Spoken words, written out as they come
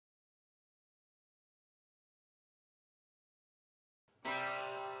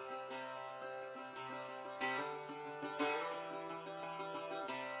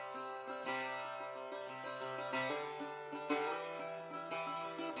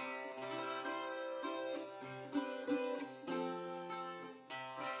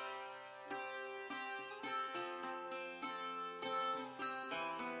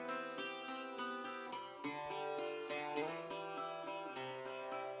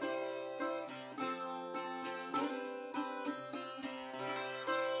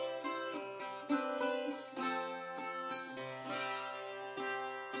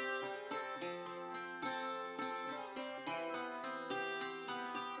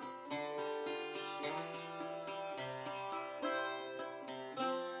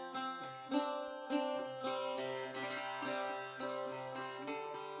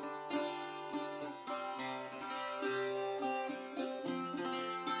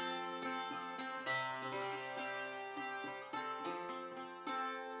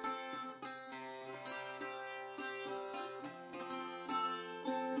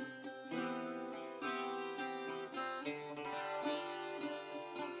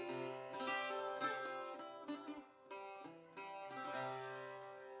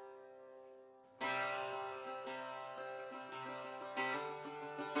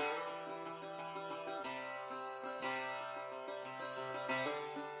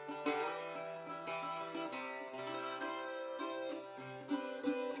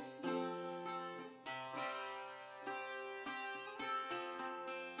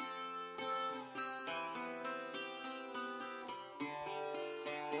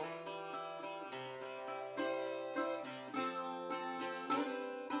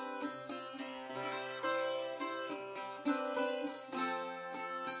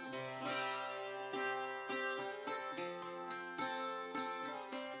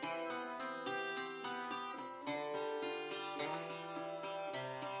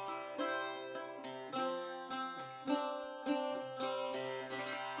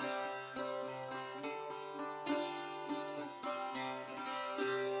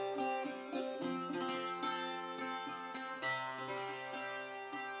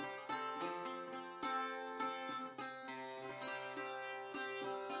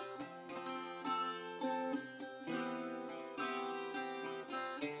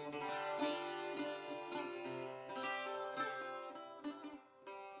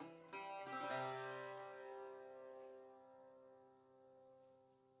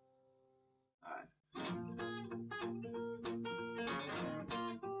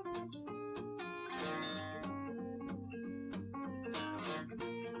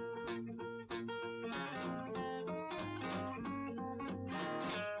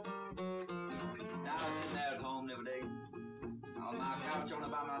couch, I want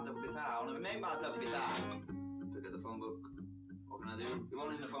to buy myself a guitar, I want to make myself a guitar. Look at the phone book. What can I do? You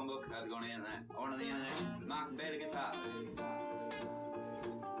want in the phone book? I have to go on the internet. I want on the internet. Mark Bailey guitars.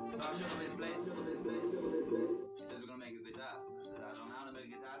 So I showed him his place. He says we're going to make a guitar. I said, I don't know how to make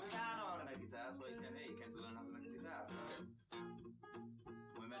a guitar. I said, I know how to make a guitar. That's why you came here. You came to learn how to make a guitar. So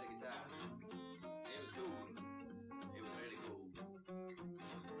we made a guitar. It was cool. It was really cool.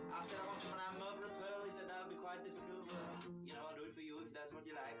 I said, I want some of that mother of pearl. He said, that would be quite difficult, but you know, I'll do it for you if that's what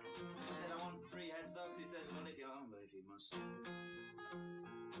you like. I said, I want 3 headstocks. He says, well, if you're hungry, if you must. And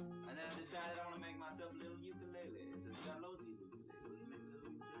then I decided I want to make myself a little ukulele. He says, we got loads of ukuleles. We'll make a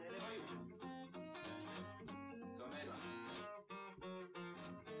little ukulele for you. So I made one.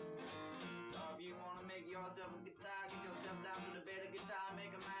 So if you want to make yourself a guitar, get yourself down to the bed of guitar,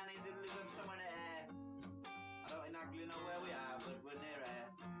 make a man easy to live up somewhere there. I don't exactly know where we are, but we're near there.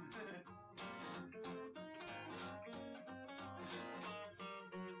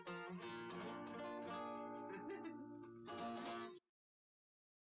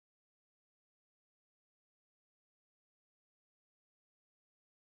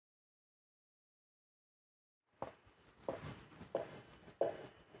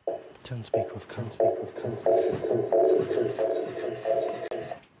 Turn speaker off, can speaker off, can.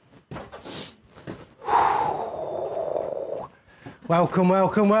 Welcome,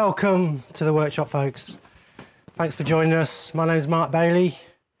 welcome, welcome to the workshop, folks. Thanks for joining us. My name's Mark Bailey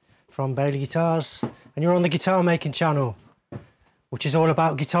from Bailey Guitars, and you're on the guitar making channel, which is all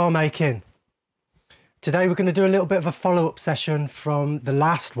about guitar making. Today we're going to do a little bit of a follow-up session from the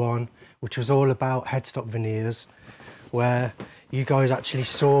last one, which was all about headstock veneers, where you guys actually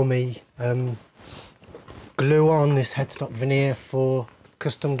saw me glue on this headstock veneer for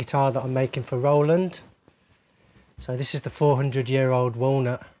custom guitar that I'm making for Roland. So this is the 400-year-old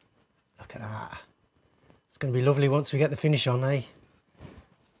walnut. Look at that. It's going to be lovely once we get the finish on, eh?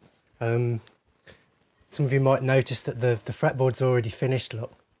 Some of you might notice that the fretboard's already finished,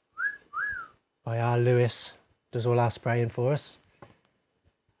 look. YR Lewis does all our spraying for us.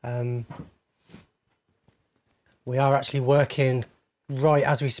 We are actually working right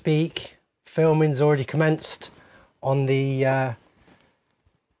as we speak. Filming's already commenced on the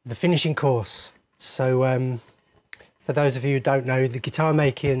finishing course. So for those of you who don't know, the guitar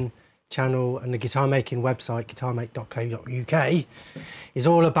making channel and the guitar making website, guitarmake.co.uk, is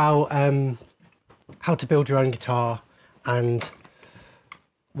all about how to build your own guitar. And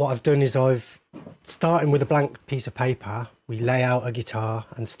what I've done is starting with a blank piece of paper, we lay out a guitar,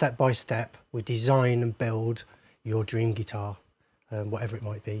 and step by step we design and build your dream guitar, whatever it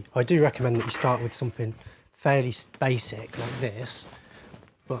might be. I do recommend that you start with something fairly basic like this,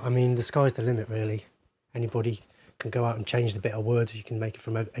 but I mean, the sky's the limit really. Anybody can go out and change the bit of wood, you can make it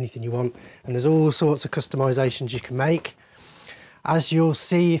from anything you want, and there's all sorts of customizations you can make. As you'll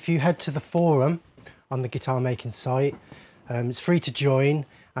see if you head to the forum on the guitar making site, it's free to join,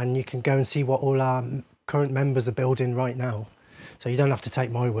 and you can go and see what all our current members are building right now. So you don't have to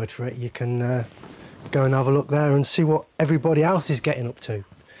take my word for it, you can go and have a look there and see what everybody else is getting up to.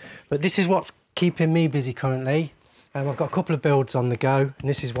 But this is what's keeping me busy currently. I've got a couple of builds on the go, and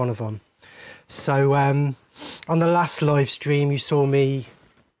this is one of them. So on the last live stream you saw me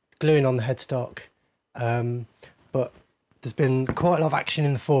gluing on the headstock, but there's been quite a lot of action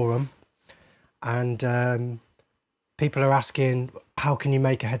in the forum, and people are asking, how can you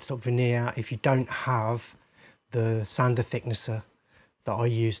make a headstock veneer if you don't have the sander thicknesser that I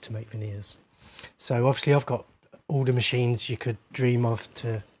use to make veneers? So obviously I've got all the machines you could dream of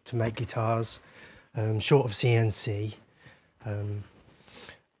to make guitars, short of CNC,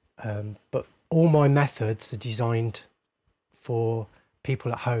 but all my methods are designed for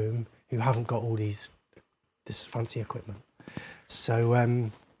people at home who haven't got all this fancy equipment.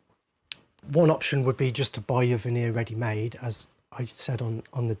 So one option would be just to buy your veneer ready-made, as I said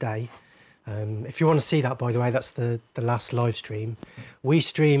on the day. If you want to see that, by the way, that's the last live stream. We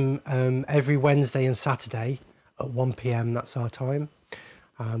stream every Wednesday and Saturday at 1 PM, that's our time.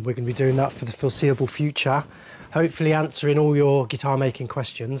 We're going to be doing that for the foreseeable future, hopefully answering all your guitar making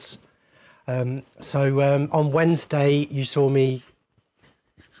questions. So on Wednesday you saw me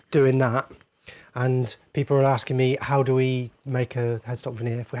doing that, and people are asking me, how do we make a headstock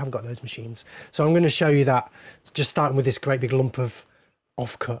veneer if we haven't got those machines? So I'm going to show you that, just starting with this great big lump of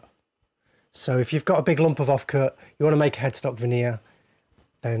offcut. So if you've got a big lump of offcut, you want to make a headstock veneer,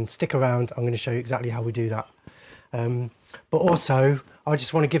 then stick around, I'm going to show you exactly how we do that. But also, I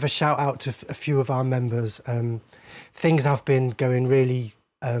just want to give a shout out to a few of our members. Things have been going really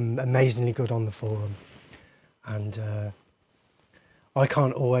amazingly good on the forum, and I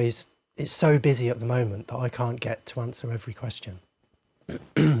can't always, it's so busy at the moment that I can't get to answer every question.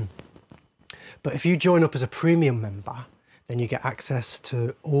 But if you join up as a premium member, then you get access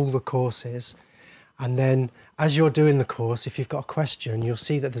to all the courses. And then as you're doing the course, if you've got a question, you'll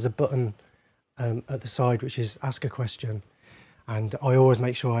see that there's a button at the side, which is ask a question. And I always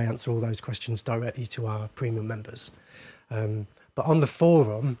make sure I answer all those questions directly to our premium members. But on the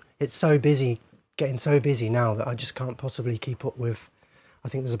forum, it's so busy, getting so busy now that I just can't possibly keep up with, I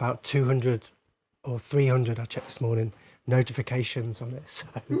think there's about 200 or 300, I checked this morning, notifications on it.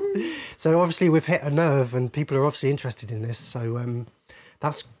 So obviously we've hit a nerve and people are obviously interested in this. So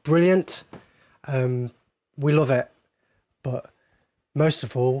that's brilliant. We love it. But most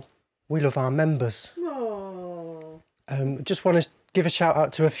of all, we love our members. Just want to give a shout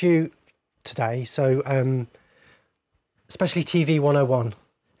out to a few today. So especially TV 101,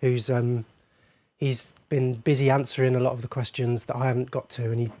 who's he's been busy answering a lot of the questions that I haven't got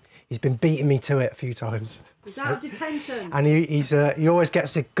to, and he's been beating me to it a few times. He's out of detention. And he always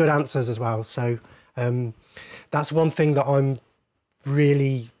gets the good answers as well. So that's one thing that I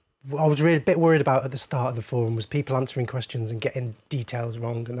was really a bit worried about at the start of the forum, was people answering questions and getting details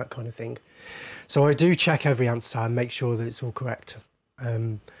wrong and that kind of thing. So I do check every answer and make sure that it's all correct.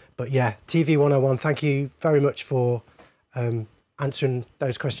 But yeah, TV 101, thank you very much for answering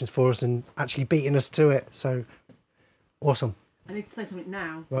those questions for us and actually beating us to it. So awesome. I need to say something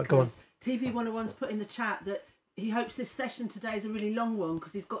now. Right, go on. TV 101's put in the chat that he hopes this session today is a really long one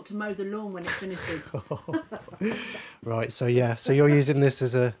because he's got to mow the lawn when it finishes. Right, so yeah, so you're using this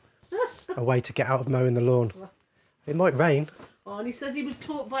as a way to get out of mowing the lawn. It might rain. Oh, and he says he was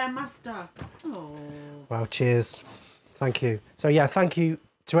taught by a master. Oh. Wow, cheers. Thank you. So yeah, thank you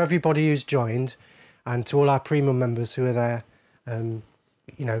to everybody who's joined and to all our premium members who are there.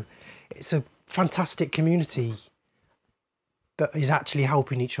 You know, it's a fantastic community that is actually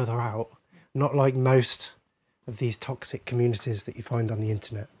helping each other out, not like most of these toxic communities that you find on the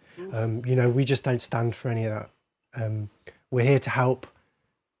internet. You know, we just don't stand for any of that. We're here to help,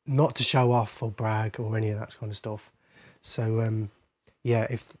 not to show off or brag or any of that kind of stuff. So yeah,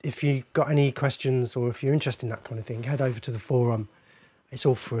 if you got any questions or if you're interested in that kind of thing, head over to the forum. It's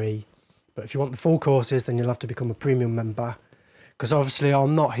all free. But if you want the full courses, then you'll have to become a premium member, because obviously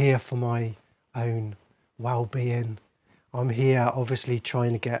I'm not here for my own well-being. I'm here obviously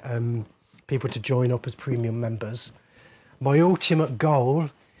trying to get people to join up as premium members. My ultimate goal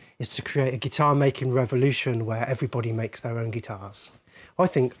is to create a guitar making revolution where everybody makes their own guitars. I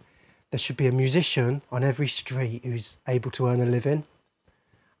think there should be a musician on every street who's able to earn a living,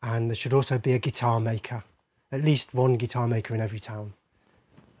 and there should also be a guitar maker, at least one guitar maker in every town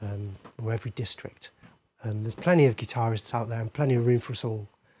or every district. There's plenty of guitarists out there and plenty of room for us all,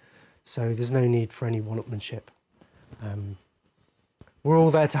 so there's no need for any one-upmanship. We're all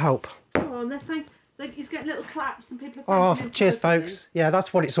there to help. Oh, and he's getting little claps and people are thanking him. Cheers folks. Yeah,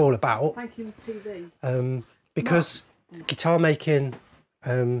 that's what it's all about. Thank you, TV. Because guitar making,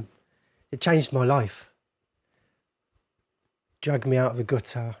 it changed my life. Dragged me out of the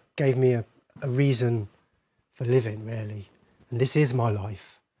gutter, gave me a reason for living, really. And this is my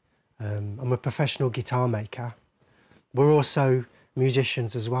life. I'm a professional guitar maker. We're also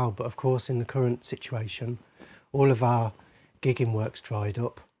musicians as well, but of course in the current situation, all of our gigging work's dried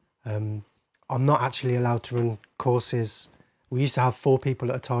up. I'm not actually allowed to run courses. We used to have 4 people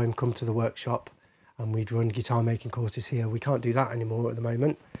at a time come to the workshop and we'd run guitar making courses here. We can't do that anymore at the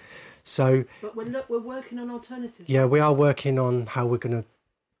moment. So, but we're working on alternatives. Yeah, we are working on how we're going to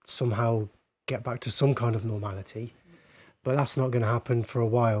somehow get back to some kind of normality, but that's not going to happen for a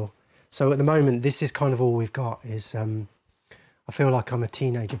while. So at the moment, this is kind of all we've got. Is I feel like I'm a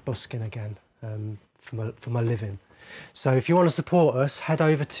teenager busking again for my living. So if you want to support us, head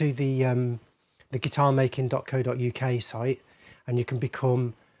over to the guitarmaking.co.uk site, and you can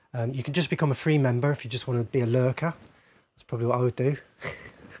become you can just become a free member if you just want to be a lurker. That's probably what I would do.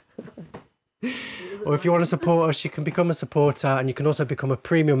 Or if you want to support us, you can become a supporter, and you can also become a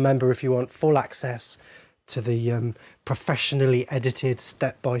premium member if you want full access to the professionally edited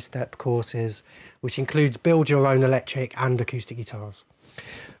step-by-step courses, which includes build your own electric and acoustic guitars.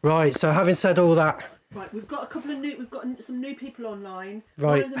 Right, so having said all that, right, we've got some new people online.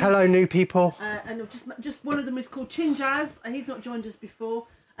 Right, hello new people. And just one of them is called Chinjaz. He's not joined us before.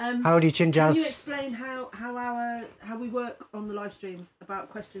 How do you, Chinjaz? Can you explain how we work on the live streams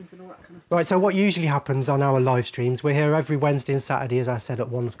about questions and all that kind of stuff? Right, so what usually happens on our live streams, we're here every Wednesday and Saturday, as I said, at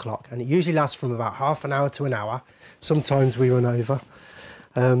 1 o'clock, and it usually lasts from about half an hour to an hour. Sometimes we run over.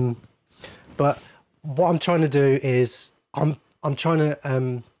 But what I'm trying to do is I'm trying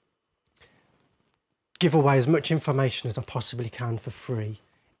to give away as much information as I possibly can for free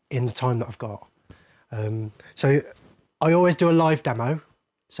in the time that I've got. So I always do a live demo.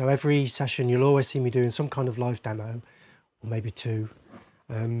 So every session, you'll always see me doing some kind of live demo, or maybe two.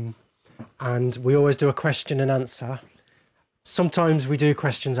 And we always do a question and answer. Sometimes we do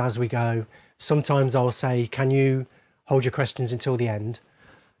questions as we go. Sometimes I'll say, can you hold your questions until the end?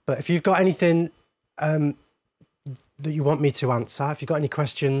 But if you've got anything that you want me to answer, if you've got any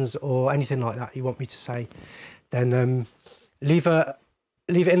questions or anything like that you want me to say, then leave it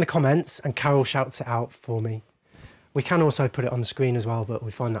in the comments and Carol shouts it out for me. We can also put it on the screen as well, but we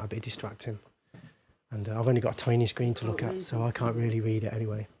find that a bit distracting. And I've only got a tiny screen to look at, so I can't really read it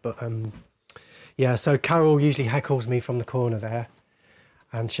anyway. But yeah, so Carol usually heckles me from the corner there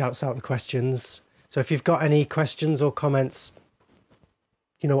and shouts out the questions. So if you've got any questions or comments,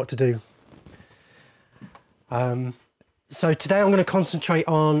 you know what to do. So today I'm going to concentrate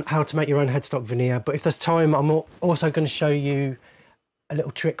on how to make your own headstock veneer, but if there's time, I'm also going to show you a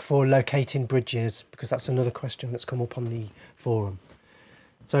little trick for locating bridges, because that's another question that's come up on the forum.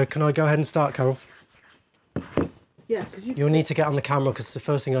 So can I go ahead and start, Carol? Yeah, because You'll need to get on the camera, because the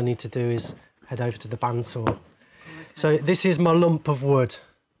first thing I need to do is head over to the bandsaw. Okay. So this is my lump of wood,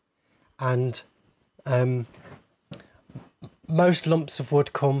 and most lumps of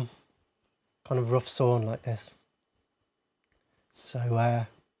wood come kind of rough sawn like this. So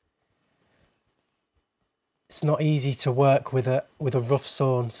it's not easy to work with a rough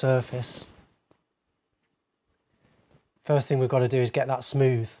sawn surface. First thing we've got to do is get that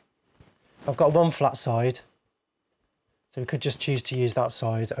smooth. I've got one flat side, so we could just choose to use that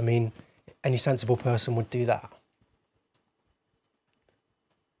side. I mean, any sensible person would do that.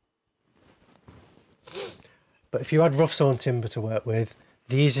 But if you had rough sawn timber to work with,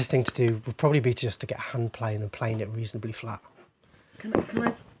 the easiest thing to do would probably be just to get a hand plane and plane it reasonably flat. Can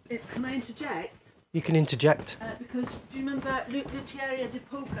I interject? You can interject. Because do you remember Luciaria de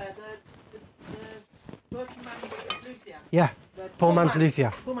Pulca, the working man's luthier? Yeah, poor man's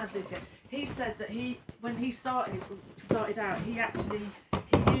luthier. Poor man's luthier. He said that when he started out, he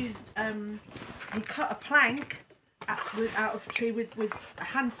used he cut a plank out of a tree with a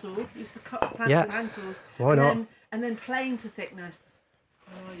handsaw. He used to cut a plank with handsaws. Why not? And then plane to thickness.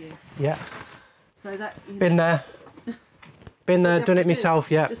 How are you? Yeah. So that been there. Been there, done it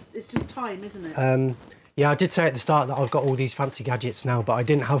myself, yeah. It's just time, isn't it? Yeah, I did say at the start that I've got all these fancy gadgets now, but I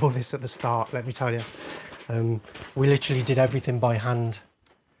didn't have all this at the start, let me tell you. We literally did everything by hand.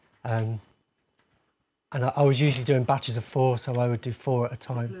 And I was usually doing batches of 4, so I would do 4 at a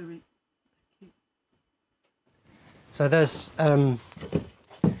time. So there's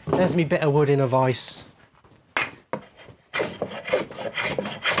me bit of wood in a vice.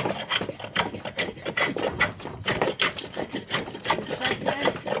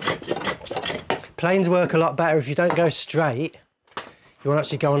 Planes work a lot better if you don't go straight. You want to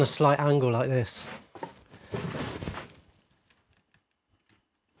actually go on a slight angle like this.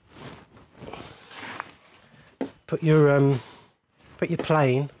 Put your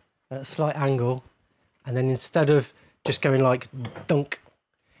plane at a slight angle, and then instead of just going like dunk,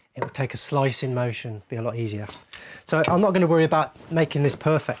 it will take a slicing motion, be a lot easier. So I'm not going to worry about making this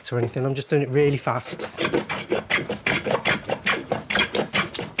perfect or anything, I'm just doing it really fast.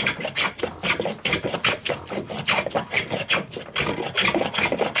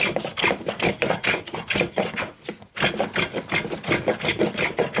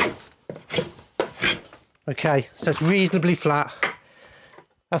 Okay, so it's reasonably flat.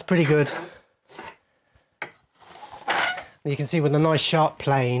 That's pretty good. You can see with a nice sharp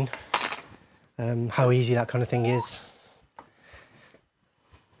plane how easy that kind of thing is.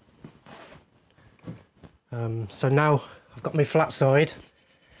 So now I've got my flat side.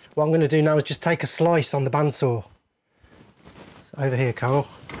 What I'm going to do now is just take a slice on the bandsaw. Over here, Carol.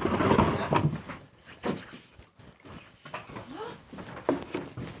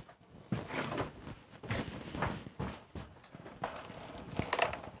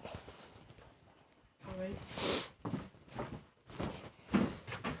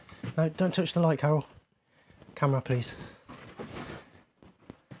 No, don't touch the light, Carol. Camera, please.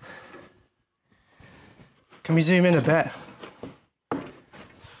 Can we zoom in a bit?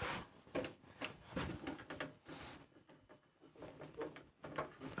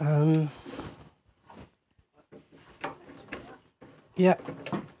 Yeah.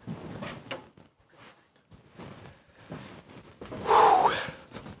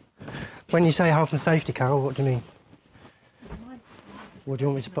 When you say health and safety, Carol, what do you mean? What do you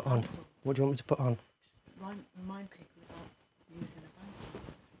want me to put on? What do you want me to put on? Just remind people about using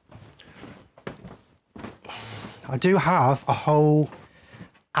a bandsaw. I do have a whole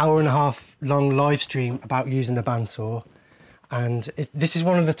hour-and-a-half long live stream about using the bandsaw, and this is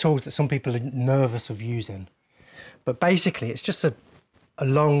one of the tools that some people are nervous of using. But basically it's just a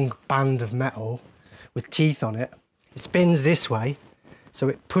long band of metal with teeth on it. It spins this way, so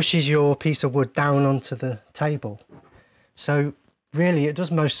it pushes your piece of wood down onto the table. So really it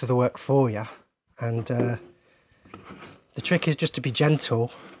does most of the work for you, and the trick is just to be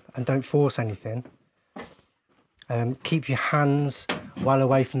gentle and don't force anything. Keep your hands well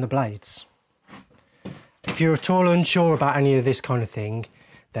away from the blades. If you're at all unsure about any of this kind of thing,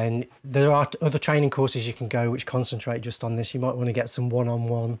 then there are other training courses you can go which concentrate just on this. You might want to get some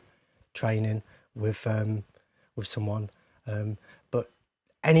one-on-one training with someone, but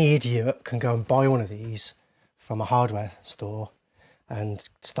any idiot can go and buy one of these from a hardware store and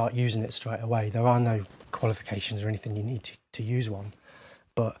start using it straight away. There are no qualifications or anything you need to use one.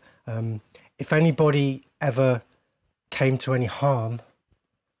 But if anybody ever came to any harm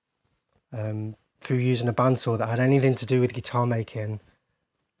through using a bandsaw that had anything to do with guitar making,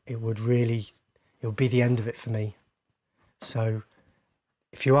 it would be the end of it for me. So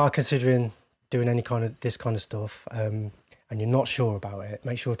if you are considering doing any kind of this kind of stuff and you're not sure about it,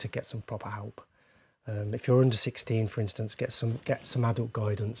 make sure to get some proper help. If you're under 16, for instance, get some adult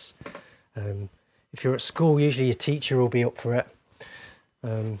guidance. If you're at school, usually your teacher will be up for it,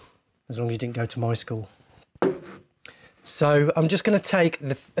 as long as you didn't go to my school. So I'm just going to take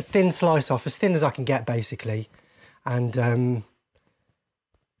a thin slice off, as thin as I can get basically, and to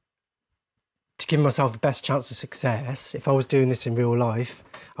give myself the best chance of success, if I was doing this in real life,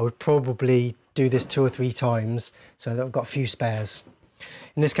 I would probably do this 2 or 3 times so that I've got a few spares.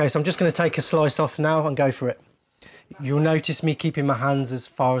 In this case, I'm just going to take a slice off now and go for it. You'll notice me keeping my hands as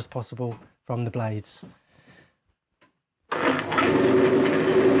far as possible from the blades.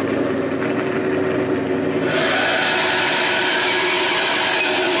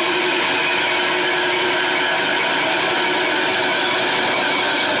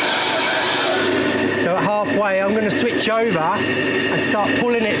 So at halfway, I'm going to switch over and start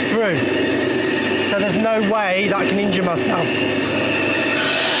pulling it through. So there's no way that I can injure myself.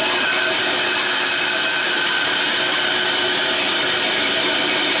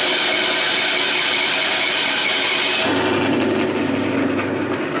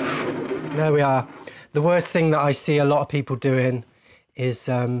 There we are. The worst thing that I see a lot of people doing is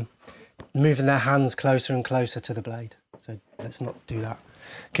moving their hands closer and closer to the blade. So let's not do that.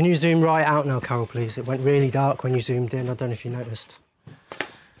 Can you zoom right out now, Carol, please? It went really dark when you zoomed in. I don't know if you noticed.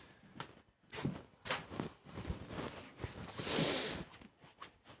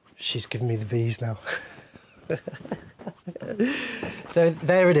 She's giving me the V's now. So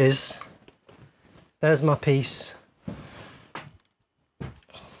there it is. There's my piece.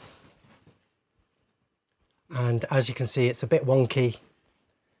 And as you can see, it's a bit wonky.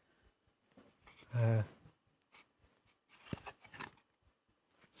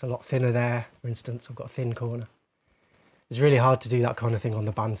 It's a lot thinner there, for instance. I've got a thin corner. It's really hard to do that kind of thing on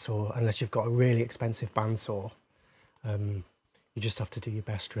the bandsaw unless you've got a really expensive bandsaw. You just have to do your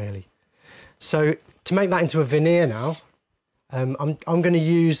best, really. So to make that into a veneer now, I'm going to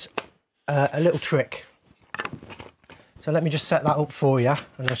use a little trick. So let me just set that up for you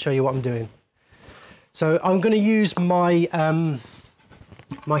and I'll show you what I'm doing. So I'm going to use my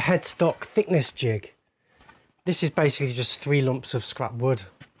my headstock thickness jig. This is basically just 3 lumps of scrap wood.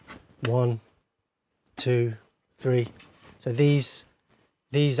 1, 2, 3. So these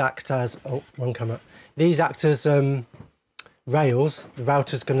act as these act as rails. The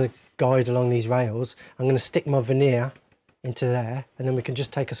router's going to guide along these rails. I'm going to stick my veneer into there, and then we can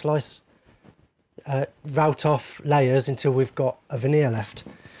just take a slice, route off layers until we've got a veneer left.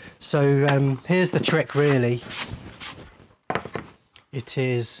 So here's the trick, really. It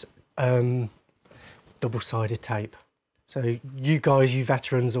is double-sided tape. So you guys, you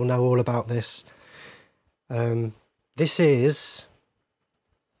veterans, will know all about this. It's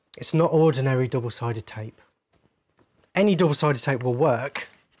not ordinary double-sided tape. Any double-sided tape will work,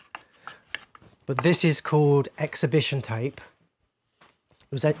 but this is called exhibition tape.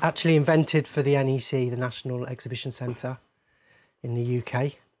 It was actually invented for the NEC, the National Exhibition Centre in the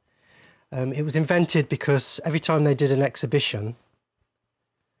UK. It was invented because every time they did an exhibition,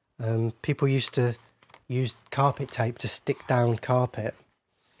 people used to use carpet tape to stick down carpet,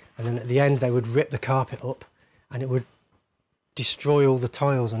 and then at the end they would rip the carpet up and it would destroy all the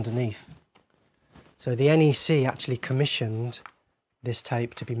tiles underneath. So the NEC actually commissioned this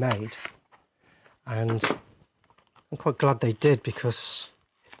tape to be made, and I'm quite glad they did because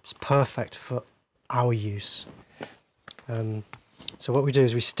it's perfect for our use. So what we do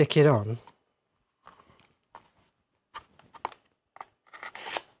is we stick it on,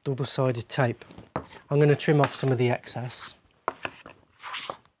 double-sided tape. I'm going to trim off some of the excess.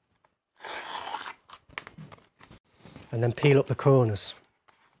 and then peel up the corners.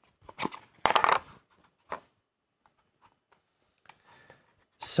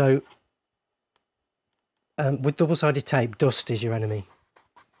 So with double-sided tape, dust is your enemy.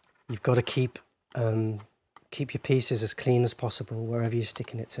 You've got to keep your pieces as clean as possible wherever you're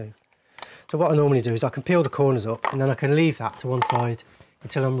sticking it to. So what I normally do is I can peel the corners up and then I can leave that to one side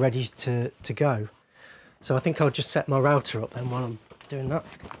until I'm ready to go. So I think I'll just set my router up then while I'm doing that.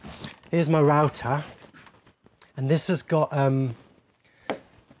 Here's my router, and this has got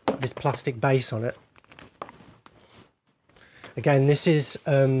this plastic base on it. Again, this is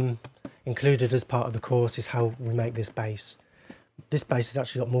included as part of the course, is how we make this base. This base has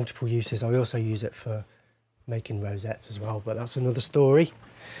actually got multiple uses. I also use it for making rosettes as well, but that's another story.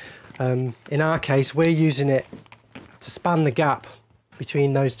 In our case, we're using it to span the gap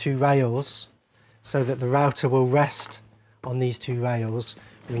between those two rails so that the router will rest on these two rails.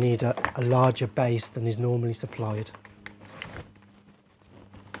 We need a larger base than is normally supplied.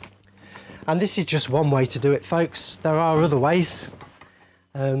 And this is just one way to do it, folks. There are other ways.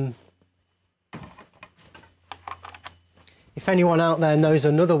 If anyone out there knows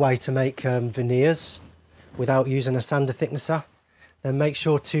another way to make veneers without using a sander thicknesser, then make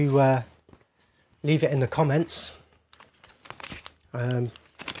sure to leave it in the comments.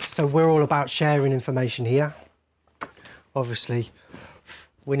 So we're all about sharing information here. Obviously,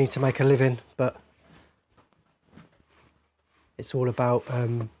 we need to make a living, but it's all about,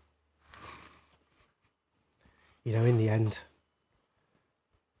 you know, in the end,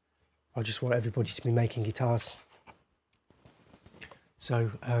 I just want everybody to be making guitars.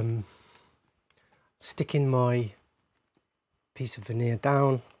 So, sticking my piece of veneer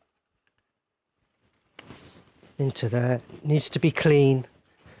down into there. It needs to be clean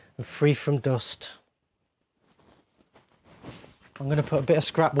and free from dust. I'm going to put a bit of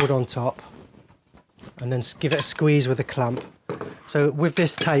scrap wood on top and then give it a squeeze with a clamp. So with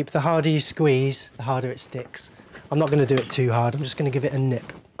this tape, the harder you squeeze, the harder it sticks. I'm not going to do it too hard, I'm just going to give it a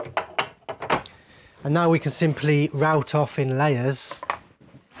nip. And now we can simply route off in layers.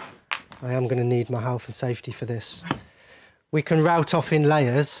 I am going to need my health and safety for this. We can route off in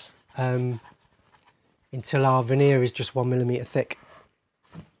layers until our veneer is just 1mm thick.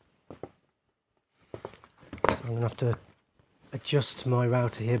 So I'm going to have to adjust my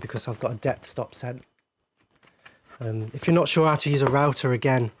router here because I've got a depth stop set. If you're not sure how to use a router,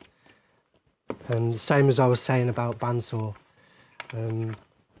 again, the same as I was saying about bandsaw.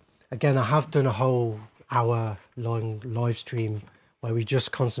 Again, I have done a whole hour-long live stream where we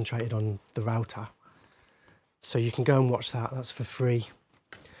just concentrated on the router. So you can go and watch that, that's for free.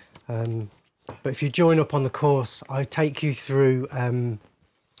 But if you join up on the course, I take you through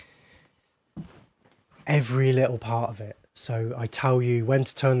every little part of it. So I tell you when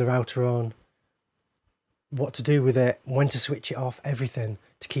to turn the router on, what to do with it, when to switch it off, everything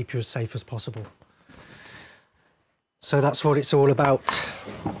to keep you as safe as possible. So that's what it's all about.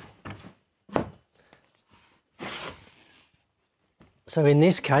 So in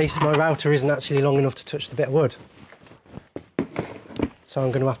this case, my router isn't actually long enough to touch the bit of wood. So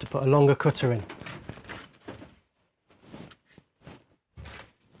I'm going to have to put a longer cutter in.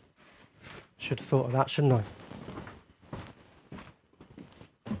 Should have thought of that, shouldn't I?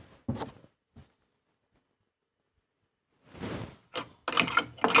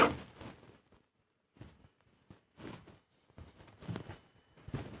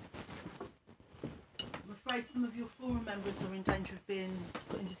 I'm afraid some of your forum members are in danger of being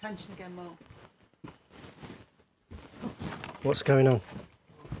put in detention again, Mark. What's going on?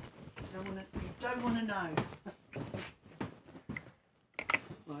 You don't want to know.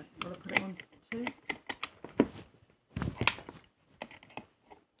 Right, I've got to put it on 2.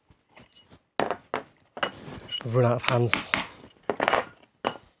 I've run out of hands.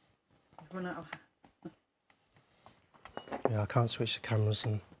 I've run out of hands. Yeah, I can't switch the cameras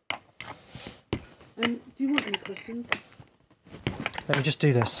and... Do you want any questions? Let me just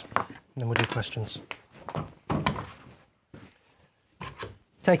do this, and then we'll do questions.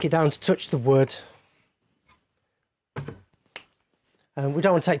 Take it down to touch the wood. We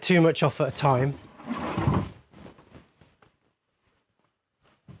don't want to take too much off at a time.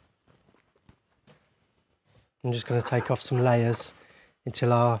 I'm just going to take off some layers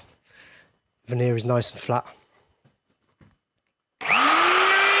until our veneer is nice and flat.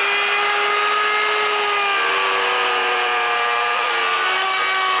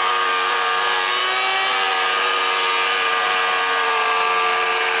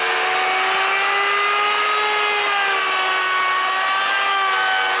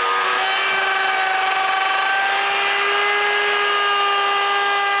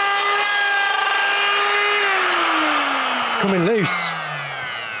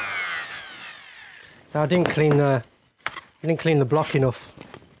 So I didn't clean the block enough.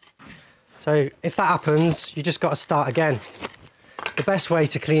 So if that happens, you just got to start again. The best way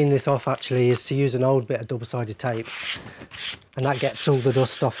to clean this off actually is to use an old bit of double-sided tape, and that gets all the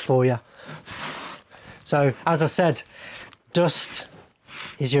dust off for you. So as I said, dust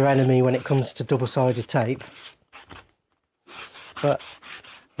is your enemy when it comes to double-sided tape. But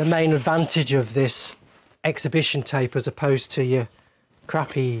the main advantage of this exhibition tape as opposed to your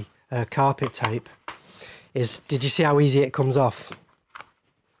crappy carpet tape is, did you see how easy it comes off?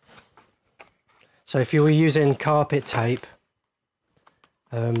 So if you were using carpet tape,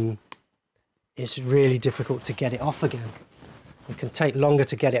 it's really difficult to get it off again. It can take longer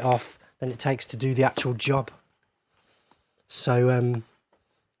to get it off than it takes to do the actual job. So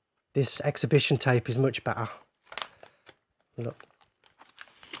this exhibition tape is much better. Look.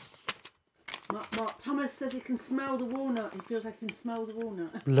 Mark Thomas says he can smell the walnut. He feels like he can smell the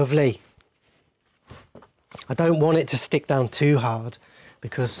walnut. Lovely. I don't want it to stick down too hard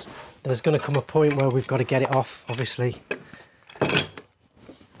because there's going to come a point where we've got to get it off, obviously.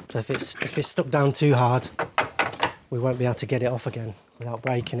 So if it's stuck down too hard, we won't be able to get it off again without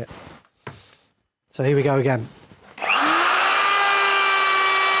breaking it. So here we go again.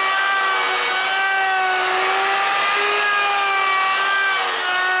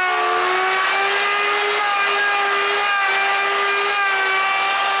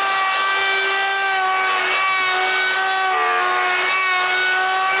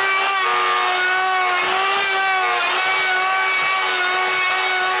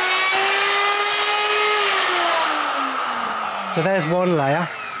 So there's one layer.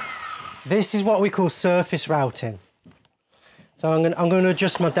 This is what we call surface routing. So I'm going to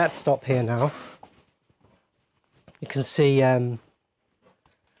adjust my depth stop here now. You can see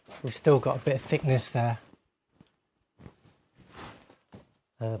we've still got a bit of thickness there.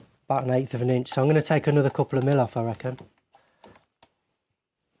 About 1/8 of an inch. So I'm going to take another couple of mil off, I reckon.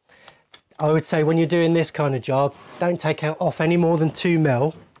 I would say when you're doing this kind of job, don't take off any more than 2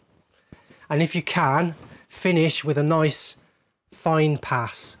 mil. And if you can, finish with a nice fine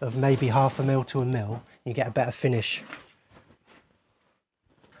pass of maybe 1/2 mil to 1 mil, you get a better finish.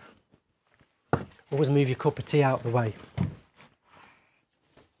 Always move your cup of tea out of the way.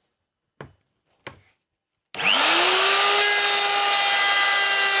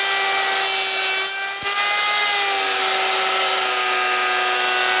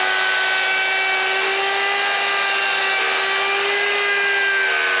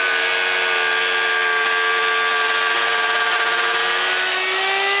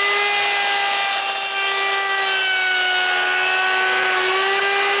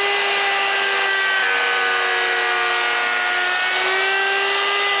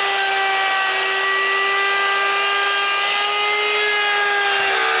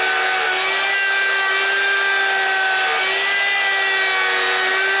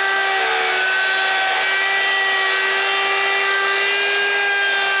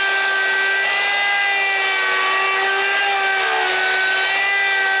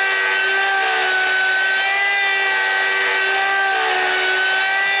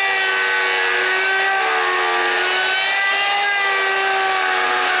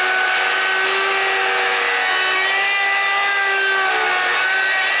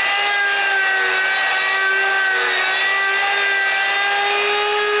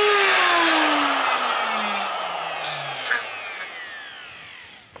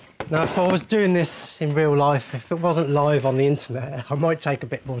 Now, if I was doing this in real life, if it wasn't live on the internet, I might take a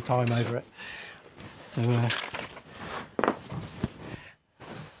bit more time over it. So,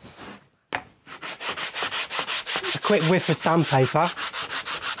 a quick whiff of sandpaper.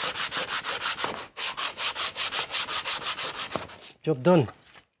 Job done.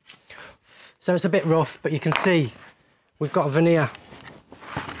 So it's a bit rough, but you can see we've got a veneer.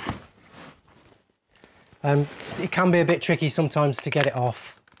 It can be a bit tricky sometimes to get it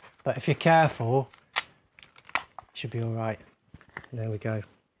off. But if you're careful, it should be all right. There we go.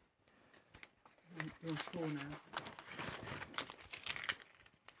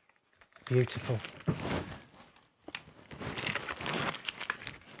 Beautiful.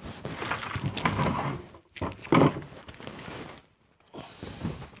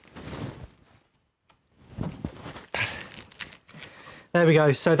 There we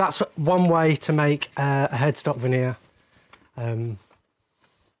go. So that's one way to make a headstock veneer.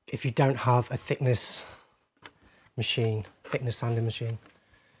 If you don't have a thickness sanding machine.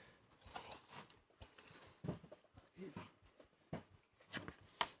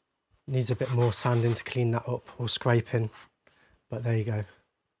 Needs a bit more sanding to clean that up, or scraping, but there you go.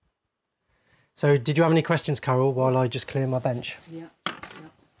 So did you have any questions, Carol, while I just clear my bench? Yeah.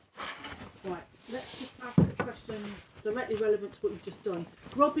 Right, let's just directly relevant to what you've just done.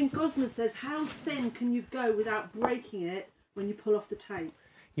 Robin Gosman says, how thin can you go without breaking it when you pull off the tape?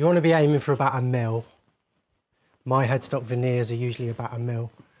 You want to be aiming for about 1 mil. My headstock veneers are usually about 1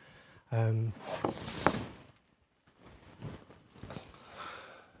 mil.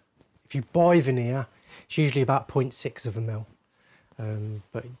 If you buy veneer, it's usually about 0.6 of a mil.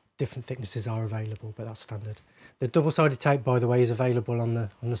 But different thicknesses are available, but that's standard. The double-sided tape, by the way, is available on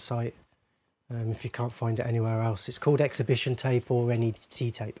the site. If you can't find it anywhere else, it's called exhibition tape or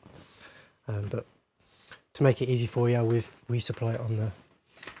NEC tape. But to make it easy for you, we supply it on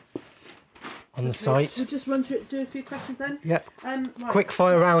the site. We'll just run through it, do a few questions then. Yep. Right. Quick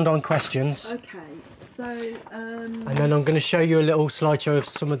fire round on questions. Okay. So. And then I'm going to show you a little slideshow of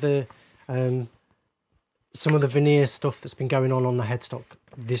some of the veneer stuff that's been going on the headstock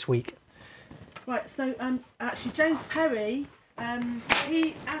this week. Right. So actually, James Perry.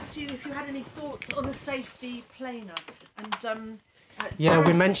 He asked you if you had any thoughts on the safety planer, and yeah,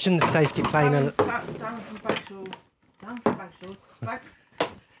 we mentioned the safety planer. Down from Bagshall, Bag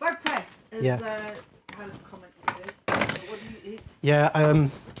Press has had a comment to do. What do you? Yeah,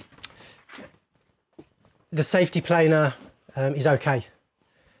 the safety planer is okay,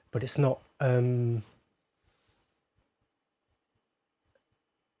 but it's not.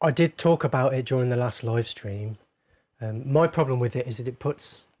 I did talk about it during the last live stream. My problem with it is that it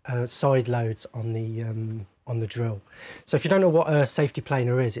puts side loads on the drill. So if you don't know what a safety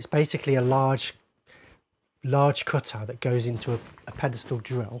planer is, it's basically a large cutter that goes into a pedestal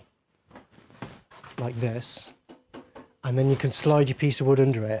drill like this, and then you can slide your piece of wood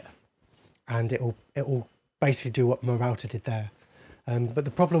under it, and it will basically do what my router did there. But the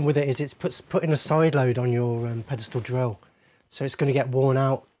problem with it is it's putting a side load on your pedestal drill, so it's going to get worn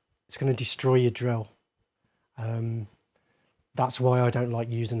out. It's going to destroy your drill. That's why I don't like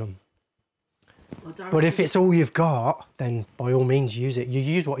using them. But if it's all you've got, then by all means use it. You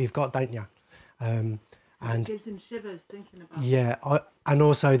use what you've got, don't you? And it gives him shivers thinking about it. Yeah, and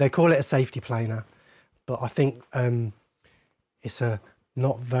also they call it a safety planer, but I think it's a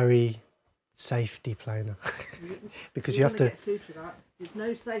not very safety planer because you have to. Get sued for that. It's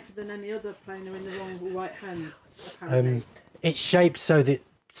no safer than any other planer in the wrong right hands. Apparently. It's shaped so that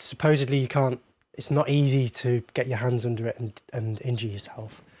supposedly you can't. It's not easy to get your hands under it and injure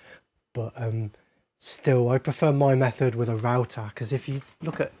yourself, but still I prefer my method with a router, because if you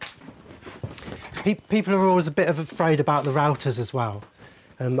look at people are always a bit afraid about the routers as well.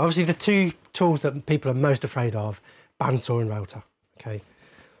 Obviously the two tools that people are most afraid of, bandsaw and router. Okay,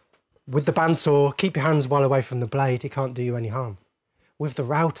 with the bandsaw, keep your hands well away from the blade, it can't do you any harm. With the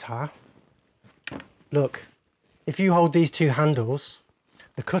router, look, if you hold these two handles,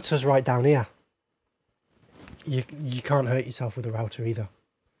 the cutter's right down here. You can't hurt yourself with a router either.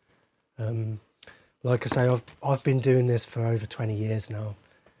 Like I say, I've been doing this for over 20 years now,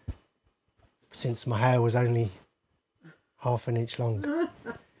 since my hair was only ½ an inch long,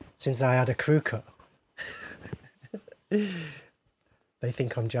 since I had a crew cut. They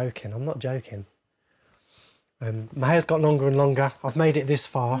think I'm joking. I'm not joking. My hair's got longer and longer. I've made it this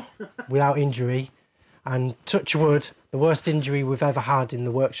far without injury, and touch wood, the worst injury we've ever had in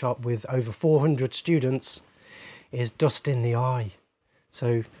the workshop with over 400 students is dust in the eye.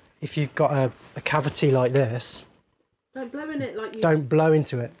 So if you've got a cavity like this, don't blow in it like you. Don't blow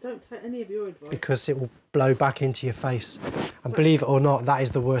into it. Don't take any of your advice. Because it will blow back into your face. And believe it or not, that is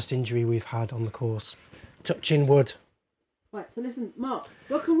the worst injury we've had on the course. Touching wood. Right, so listen, Mark,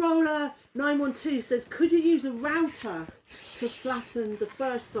 Rock and Roller 912 says, could you use a router to flatten the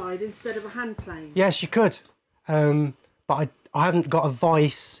first side instead of a hand plane? Yes, you could. But I haven't got a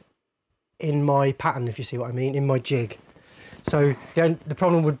vice in my pattern, if you see what I mean, in my jig. So the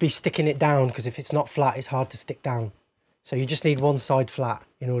problem would be sticking it down, because if it's not flat, it's hard to stick down. So you just need one side flat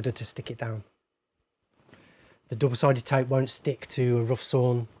in order to stick it down. The double-sided tape won't stick to a rough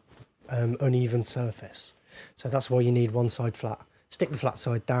sawn, uneven surface. So that's why you need one side flat. Stick the flat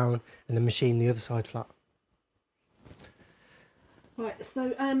side down and then machine the other side flat. Right,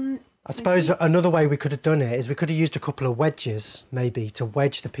 so I suppose another way we could have done it is we could have used a couple of wedges, maybe, to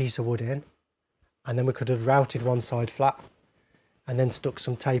wedge the piece of wood in, and then we could have routed one side flat and then stuck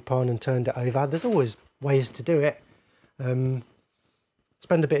some tape on and turned it over. There's always ways to do it. Spend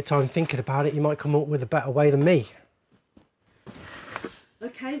a bit of time thinking about it, you might come up with a better way than me.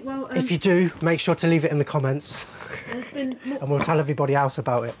 Okay, well... if you do, make sure to leave it in the comments there's been more, and we'll tell everybody else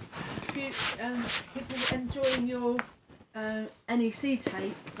about it. If you people enjoying your NEC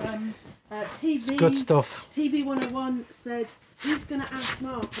tape, It's good stuff. TV 101 said he's going to ask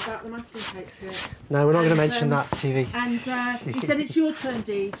Mark about the masking tape bit. No, we're not going to mention that, TV. And he said it's your turn,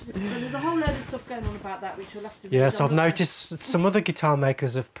 Deej. So there's a whole load of stuff going on about that, which you'll have to read. Yes, I've noticed some other guitar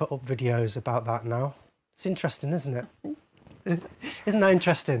makers have put up videos about that now. It's interesting, isn't it? Isn't that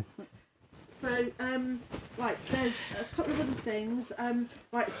interesting? So, right, there's a couple of other things.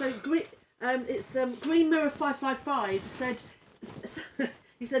 Right, so it's Green Mirror 555 said,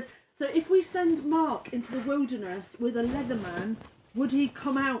 he said, so if we send Mark into the wilderness with a Leatherman, would he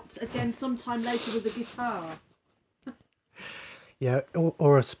come out again sometime later with a guitar? Yeah,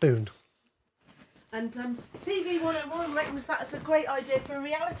 or a spoon. And TV 101 reckons that's a great idea for a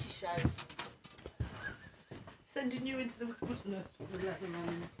reality show. Sending you into the wilderness with a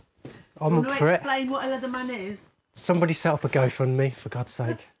Leatherman. I'm up for it. Explain what a Leatherman is. Somebody set up a GoFundMe, for God's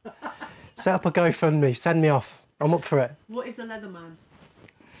sake. Set up a GoFundMe, send me off. I'm up for it. What is a Leatherman?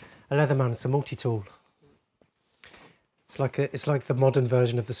 A Leatherman, it's a multi-tool. It's like the modern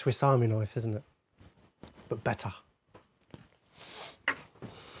version of the Swiss Army knife, isn't it? But better.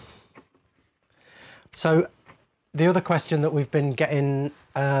 So, the other question that we've been getting,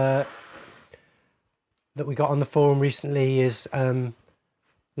 that we got on the forum recently is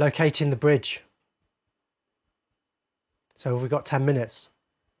locating the bridge. So have we got 10 minutes?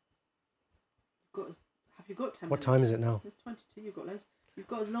 Have you got 10 minutes? What time is it now? It's 22, you've got loads. You've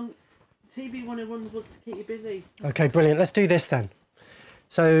got as long... TV 101 wants to keep you busy. Okay, brilliant. Let's do this then.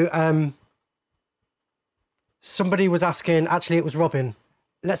 So, somebody was asking, actually it was Robin,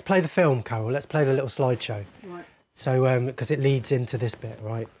 let's play the film, Carol. Let's play the little slideshow. Right. So, because it leads into this bit,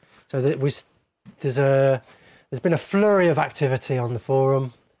 right? So there's been a flurry of activity on the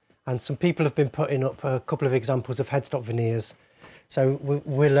forum, and some people have been putting up a couple of examples of headstock veneers. So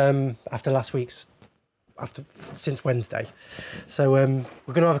we'll after since Wednesday. So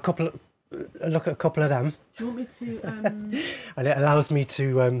we're going to have a look at a couple of them. Do you want me to? And it allows me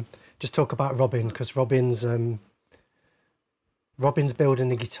to just talk about Robin, because Robin's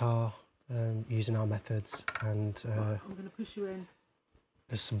building a guitar using our methods, and I'm going to push you in.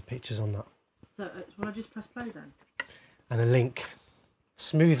 There's some pictures on that. So will I just press play then? And a link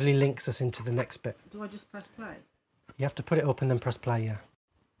smoothly links us into the next bit. Do I just press play? You have to put it up and then press play, yeah.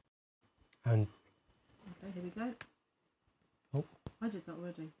 And okay, here we go. Oh, I did that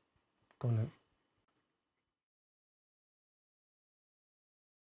already. Go on then.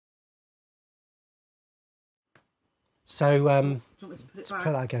 So do you want me to put it let's back?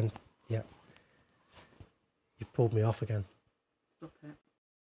 play that again. Yeah. You pulled me off again. Stop it.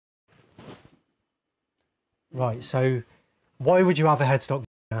 Right, so why would you have a headstock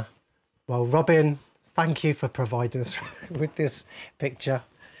veneer? Well, Robin, thank you for providing us with this picture.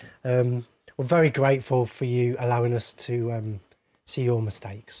 We're very grateful for you allowing us to see your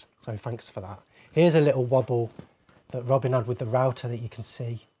mistakes. So thanks for that. Here's a little wobble that Robin had with the router that you can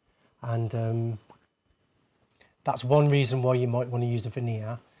see. And that's one reason why you might want to use a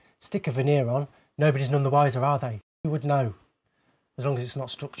veneer. Stick a veneer on, nobody's none the wiser, are they? Who would know? As long as it's not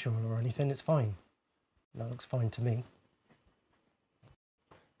structural or anything, it's fine. That looks fine to me.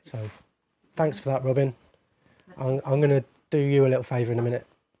 So, thanks for that, Robin. I'm going to do you a little favour in a minute.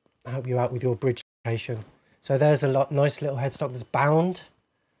 Help you out with your bridge location. So there's a nice little headstock that's bound.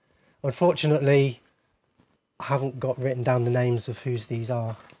 Unfortunately, I haven't got written down the names of whose these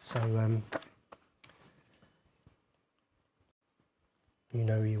are. So, you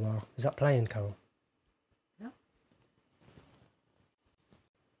know who you are. Is that playing, Carol? Yeah.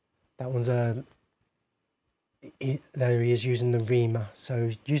 That one's there he is using the reamer.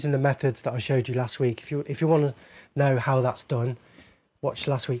 So using the methods that I showed you last week. If you want to know how that's done, watch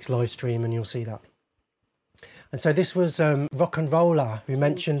last week's live stream and you'll see that. And so this was Rock and Roller, who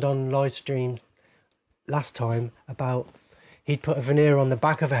mentioned on live stream last time about he'd put a veneer on the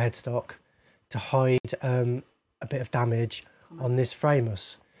back of a headstock to hide a bit of damage on this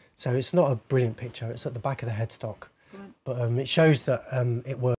framus. So it's not a brilliant picture, it's at the back of the headstock. But it shows that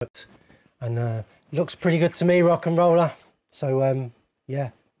it worked. And looks pretty good to me, Rock and Roller. So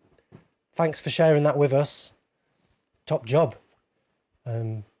yeah, thanks for sharing that with us. Top job.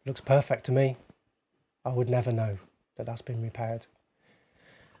 Looks perfect to me. I would never know that that's been repaired.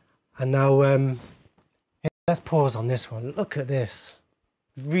 And now let's pause on this one. Look at this.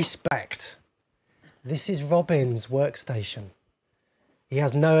 Respect. This is Robin's workstation. He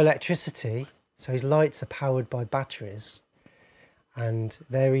has no electricity, so his lights are powered by batteries. And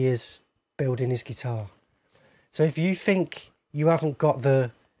there he is building his guitar. So if you think you haven't got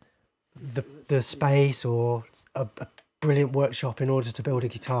the space or a brilliant workshop in order to build a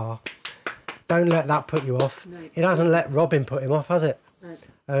guitar, don't let that put you off. No. It hasn't let Robin put him off, has it?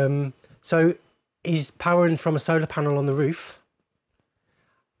 No. So he's powering from a solar panel on the roof.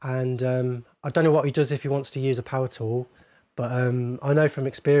 And I don't know what he does if he wants to use a power tool, but I know from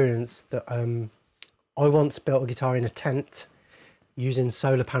experience that I once built a guitar in a tent using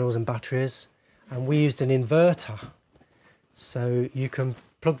solar panels and batteries, and we used an inverter. So you can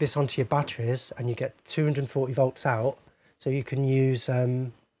plug this onto your batteries and you get 240 volts out, so you can use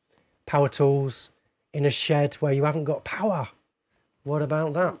power tools in a shed where you haven't got power. What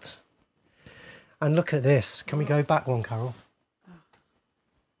about that? And look at this. Can we go back one, Carol?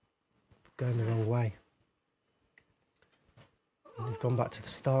 Going the wrong way. We've gone back to the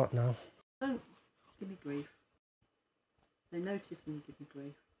start now. Don't give me grief. They notice when you give me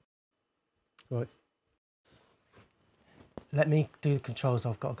grief. Right. Let me do the controls.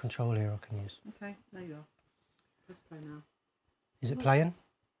 I've got a control here I can use. Okay, there you are. Press play now. Is it playing?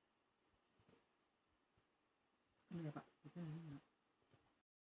 I'm going to go back to the beginning, isn't it?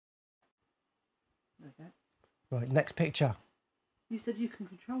 There we go. Right, next picture. You said you can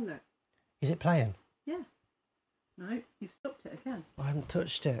control it. Is it playing? Yes. No, you've stopped it again. I haven't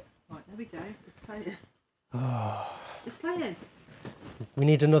touched it. Right, there we go. It's playing. Oh, It's playing. we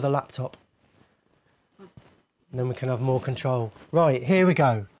need another laptop. And then we can have more control. Right, here we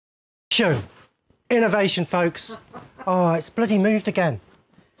go. Innovation, folks. Oh, it's bloody moved again.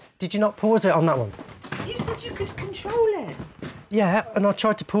 Did you not pause it on that one? You said you could control it. Yeah, and I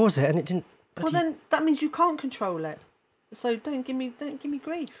tried to pause it and it didn't. Well, then that means you can't control it. So don't give me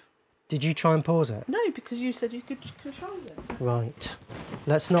grief. Did you try and pause it? No, because you said you could control it. Right.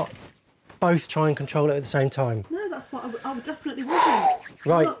 Let's not both try and control it at the same time. No, that's what I would definitely wouldn't.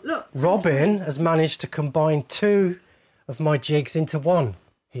 Right. Look. Robin has managed to combine two of my jigs into one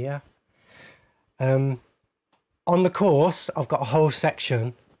here. On the course, I've got a whole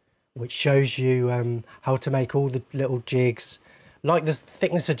section which shows you how to make all the little jigs, like the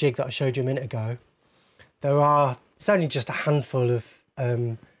thickness of jig that I showed you a minute ago. It's only just a handful of,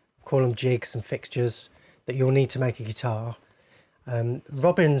 call them jigs and fixtures that you'll need to make a guitar.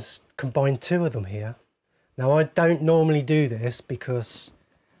 Robin's combined two of them here. Now, I don't normally do this because,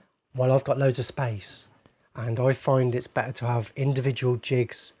 well, I've got loads of space and I find it's better to have individual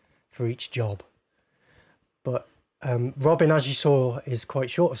jigs for each job. But Robin, as you saw, is quite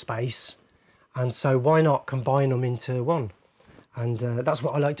short of space, and so why not combine them into one? And that's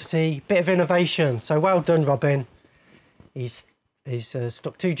what I like to see, bit of innovation. So well done, Robin. He's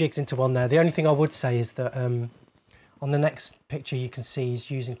stuck two jigs into one there. The only thing I would say is that on the next picture you can see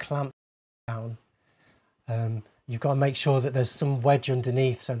he's using clamp down. You've got to make sure that there's some wedge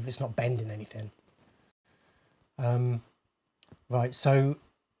underneath so that it's not bending anything. Right, so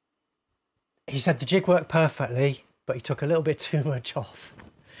he said the jig worked perfectly, but he took a little bit too much off.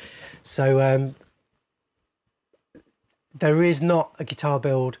 So there is not a guitar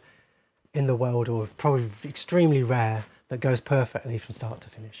build in the world, or probably extremely rare, that goes perfectly from start to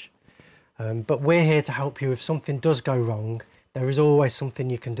finish. But we're here to help you. If something does go wrong, there is always something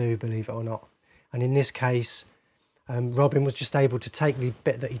you can do, believe it or not. And in this case, Robin was just able to take the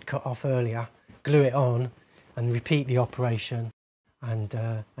bit that he'd cut off earlier, glue it on, and repeat the operation, and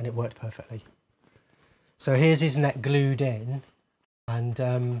it worked perfectly. So here's his neck glued in,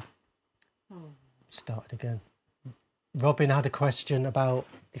 and started again. Robin had a question about,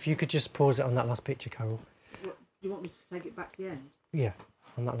 if you could just pause it on that last picture, Carol. What, you want me to take it back to the end? Yeah,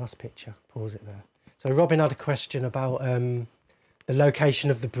 on that last picture, pause it there. So Robin had a question about the location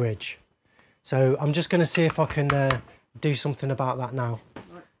of the bridge. So I'm just going to see if I can do something about that now,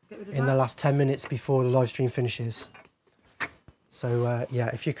 Right, get rid of in that. the last 10 minutes before the live stream finishes. So yeah,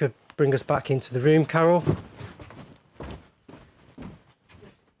 if you could bring us back into the room, Carol.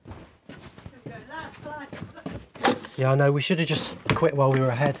 Yeah, I know, we should have just quit while we were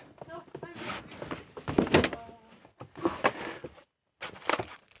ahead.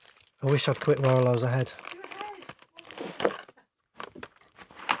 I wish I'd quit while I was ahead.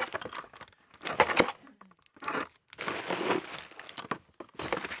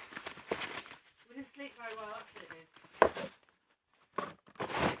 We didn't sleep very well, that's what it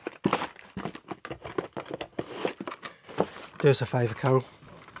is. Do us a favour, Carol.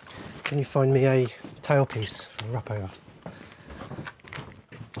 Can you find me a tailpiece for a wrap over?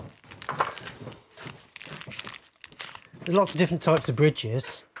 There's lots of different types of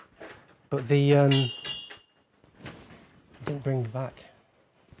bridges, but the I didn't bring them back.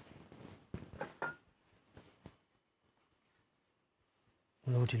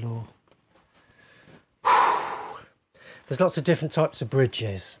 Lordy law. There's lots of different types of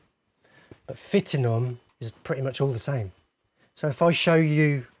bridges, but fitting them is pretty much all the same. So if I show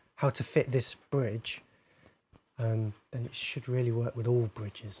you how to fit this bridge, then it should really work with all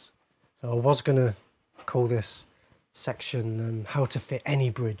bridges. So I was going to call this section how to fit any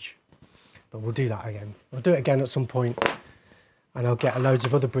bridge, but we'll do that again. I'll do it again at some point, and I'll get loads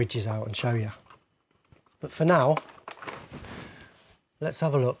of other bridges out and show you. But for now, let's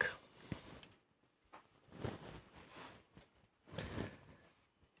have a look.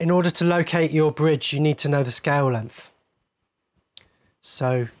 In order to locate your bridge, you need to know the scale length.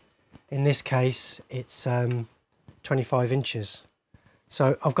 So in this case, it's 25 inches.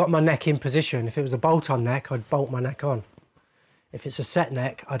 So I've got my neck in position. If it was a bolt-on neck, I'd bolt my neck on. If it's a set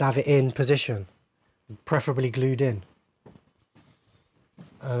neck, I'd have it in position, preferably glued in.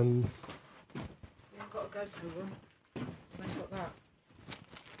 You haven't got a go-to one. When you got that.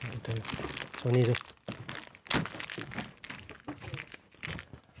 That'll do. So I need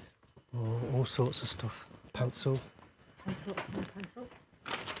all sorts of stuff. Pencil. Pencil.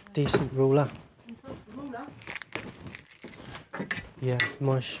 Decent ruler. Pencil. Ruler. Yeah,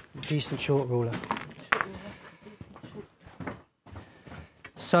 decent short ruler.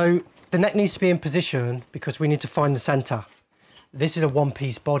 So the neck needs to be in position because we need to find the centre. This is a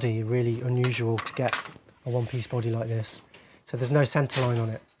one-piece body, really unusual to get a one-piece body like this. So there's no centre line on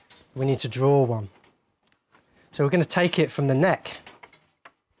it. We need to draw one. So we're going to take it from the neck.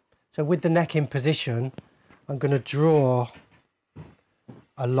 So with the neck in position, I'm going to draw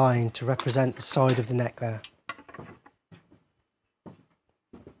a line to represent the side of the neck there.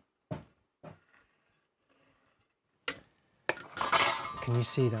 Can you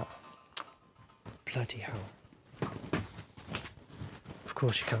see that? Bloody hell. Of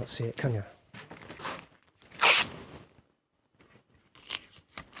course you can't see it, can you?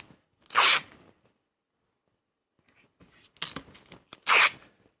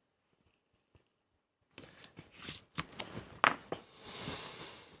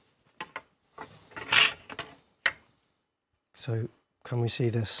 So, can we see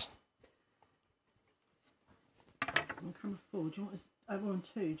this? On camera 4, do you want us over on 2?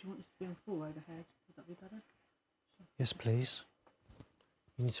 Do you want us to be on 4 overhead? Would that be better? Yes, please.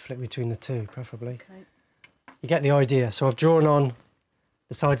 You need to flip between the two, preferably. Okay. You get the idea. So I've drawn on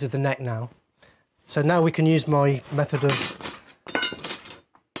the sides of the neck now. So now we can use my method of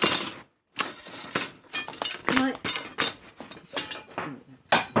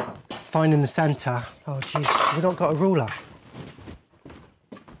finding the centre. Oh, jeez, we've not got a ruler.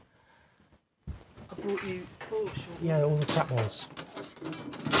 I brought you 4 short. Yeah, all the crap ones.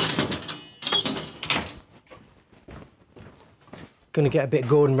 Going to get a bit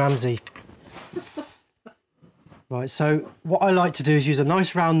Gordon Ramsay. Right, so what I like to do is use a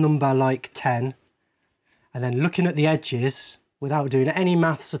nice round number like 10, and then looking at the edges without doing any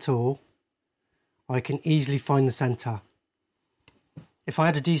maths at all, I can easily find the centre. If I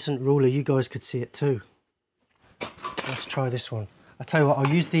had a decent ruler, you guys could see it too. Let's try this one. I'll tell you what, I'll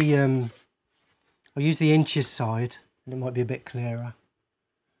use the inches side, and it might be a bit clearer.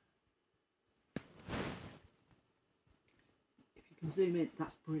 If you can zoom in,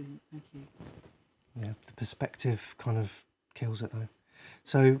 that's brilliant, thank you. Yeah, the perspective kind of kills it though.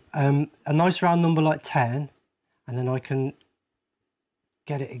 So a nice round number like 10, and then I can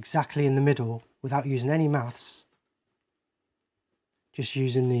get it exactly in the middle without using any maths. Just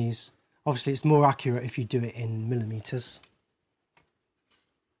using these. Obviously it's more accurate if you do it in millimetres.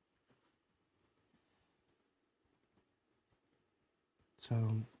 So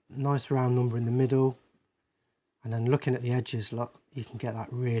nice round number in the middle, and then looking at the edges, look, you can get that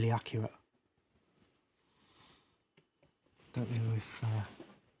really accurate. Don't know if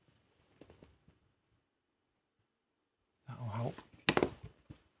that will help.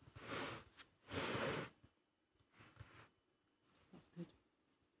 That's good.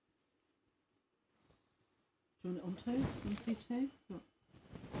 Do you want it on 2? Can you see 2? Look.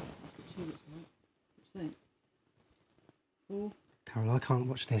 That's what 2 looks like. What do you think? 4? Carol, I can't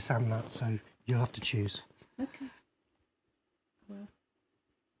watch this and that, so you'll have to choose. Okay. Well,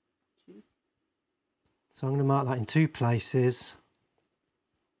 choose. So I'm going to mark that in 2 places.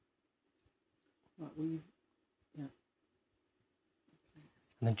 Right, well, yeah. Okay.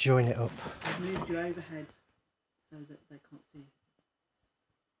 And then join it up. I've moved you overhead so that they can't see.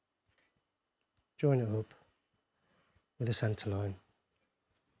 Join it up with a centre line.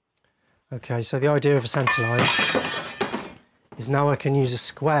 Okay, so the idea of a centre line is now I can use a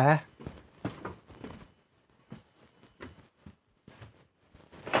square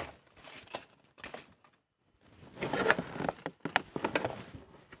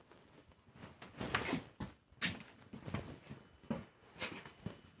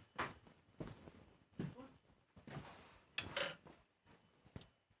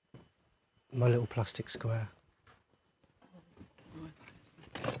my little plastic square.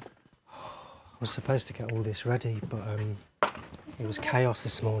 was supposed to get all this ready, but it was chaos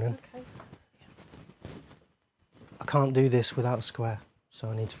this morning. Okay. I can't do this without a square, so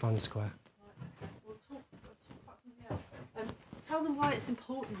I need to find a square. We'll talk about something else. Tell them why it's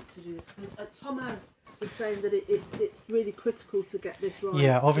important to do this, because Thomas was saying that it's really critical to get this right.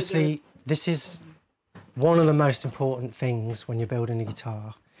 Yeah, obviously this is one of the most important things when you're building a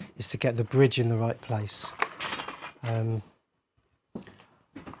guitar, is to get the bridge in the right place.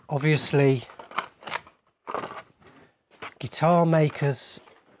 Obviously, guitar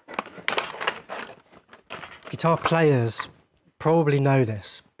players probably know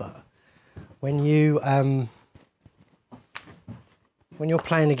this, but when you're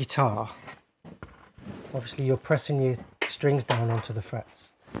playing a guitar, obviously you're pressing your strings down onto the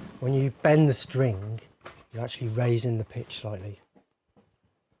frets. When you bend the string, you're actually raising the pitch slightly.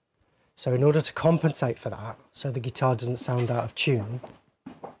 So in order to compensate for that, so the guitar doesn't sound out of tune,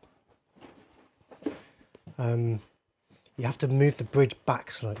 you have to move the bridge back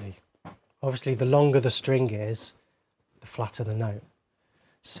slightly. Obviously, the longer the string is, the flatter the note.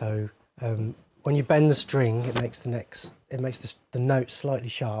 So when you bend the string, it makes the note slightly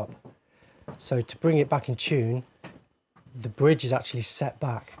sharp. So to bring it back in tune, the bridge is actually set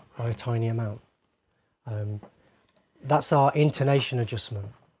back by a tiny amount. That's our intonation adjustment,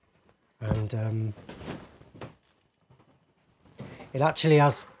 and it actually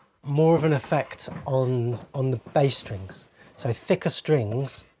has more of an effect on the bass strings. So thicker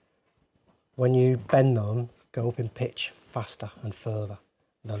strings, when you bend them, go up in pitch faster and further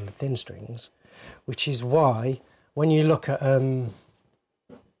than the thin strings, which is why when you look at a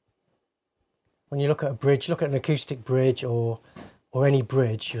bridge, look at an acoustic bridge or any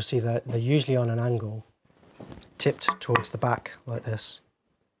bridge, you'll see that they're usually on an angle, tipped towards the back like this.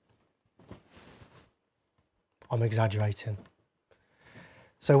 I'm exaggerating.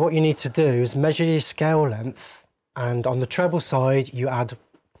 So what you need to do is measure your scale length, and on the treble side you add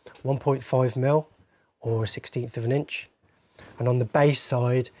 1.5 mil or 1/16 of an inch, and on the bass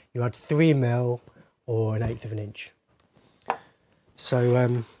side you add 3 mil or 1/8 of an inch. So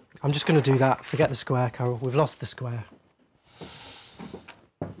I'm just going to do that. Forget the square, Carol. We've lost the square.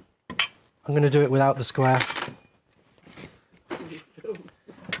 I'm going to do it without the square.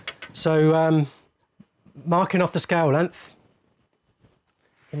 So marking off the scale length,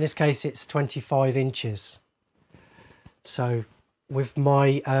 in this case it's 25 inches. So with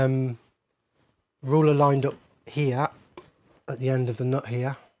my ruler lined up here at the end of the nut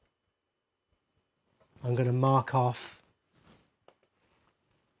here, I'm going to mark off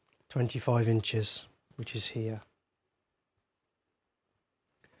 25 inches, which is here.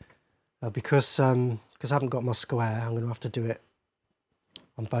 Because I haven't got my square, I'm going to have to do it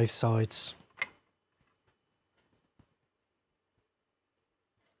on both sides.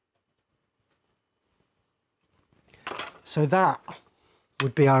 So that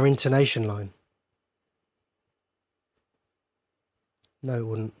would be our intonation line. No, it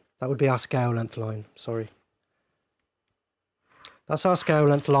wouldn't. That would be our scale length line, sorry. That's our scale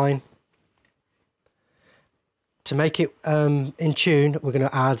length line. To make it in tune, we're going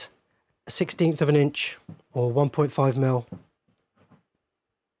to add 1/16 of an inch or 1.5 mil,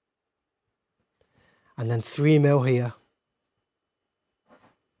 and then 3 mil here,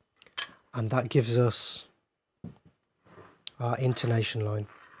 and that gives us our intonation line.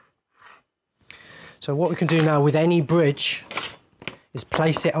 So what we can do now with any bridge is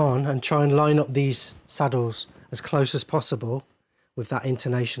place it on and try and line up these saddles as close as possible with that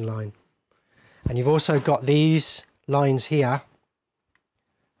intonation line. And you've also got these lines here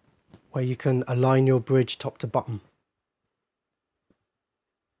where you can align your bridge top to bottom.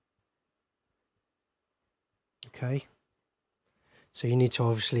 Okay, so you need to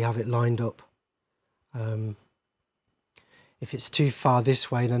obviously have it lined up. If it's too far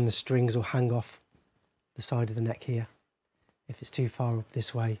this way, then the strings will hang off the side of the neck here. If it's too far up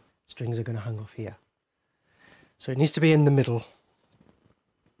this way, strings are going to hang off here. So it needs to be in the middle.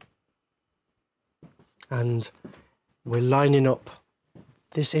 And we're lining up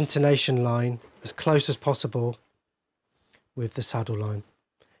this intonation line as close as possible with the saddle line.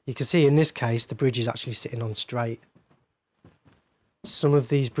 You can see in this case the bridge is actually sitting on straight. Some of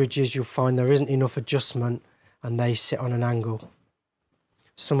these bridges you'll find there isn't enough adjustment and they sit on an angle.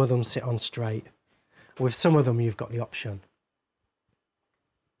 Some of them sit on straight. With some of them you've got the option.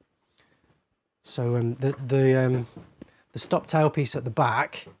 So the stop tailpiece at the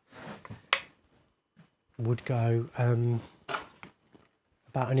back would go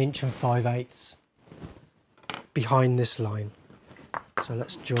about 1 5/8 inches behind this line. So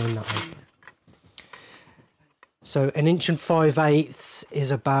let's join that in. So 1 5/8 inches is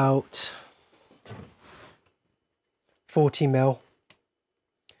about 40 mil.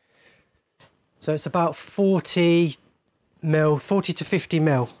 So it's about 40 to 50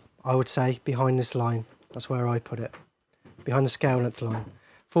 mil, I would say, behind this line. That's where I put it, behind the scale length line.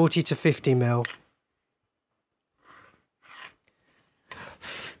 40 to 50 mil.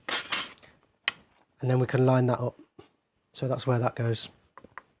 And then we can line that up. So that's where that goes.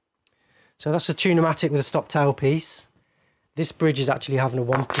 So that's a tune-o-matic with a stop tail piece. This bridge is actually having a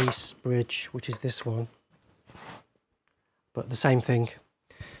one-piece bridge, which is this one. But the same thing.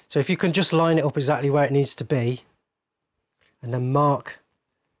 So if you can just line it up exactly where it needs to be, and then mark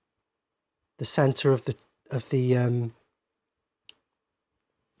the centre of the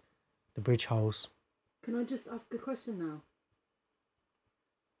bridge holes. Can I just ask a question now?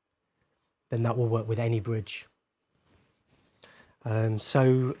 Then that will work with any bridge. I'm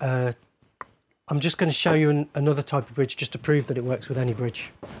just going to show you another type of bridge just to prove that it works with any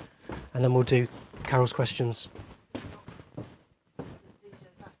bridge, and then we'll do Carol's questions.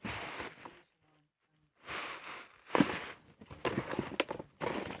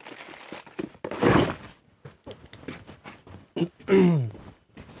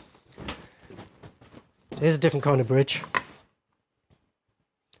 So here's a different kind of bridge,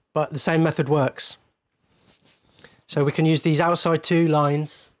 but the same method works. So we can use these outside two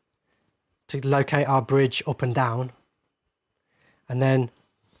lines to locate our bridge up and down, and then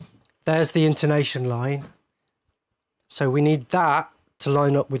there's the intonation line. So we need that to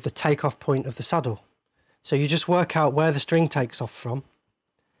line up with the takeoff point of the saddle. So you just work out where the string takes off from,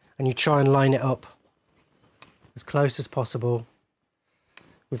 and you try and line it up as close as possible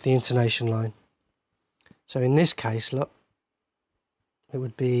with the intonation line. So in this case, look, it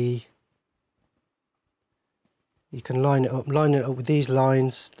would be, you can line it up with these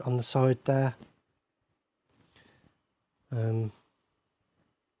lines on the side there.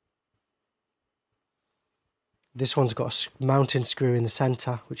 This one's got a mounting screw in the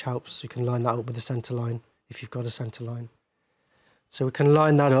centre, which helps. You can line that up with the centre line if you've got a centre line. So we can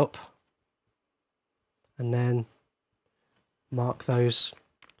line that up and then mark those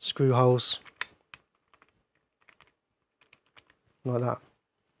screw holes like that.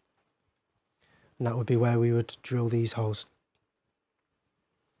 And that would be where we would drill these holes.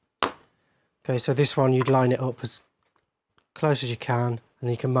 Okay, so this one you'd line it up as close as you can, and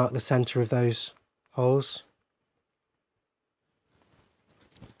then you can mark the centre of those holes.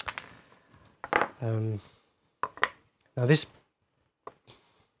 Now this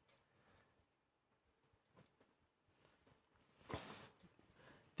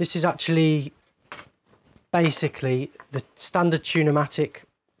is actually basically the standard tune-o-matic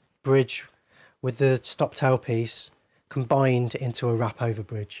bridge with the stop tail piece combined into a wrap over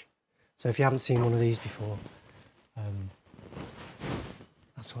bridge. So if you haven't seen one of these before,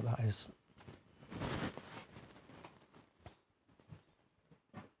 that's what that is.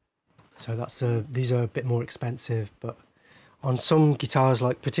 So that's these are a bit more expensive, but on some guitars,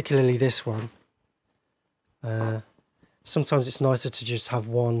 like particularly this one, sometimes it's nicer to just have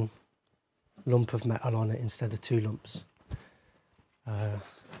one lump of metal on it instead of two lumps.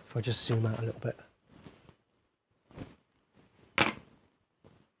 If I just zoom out a little bit.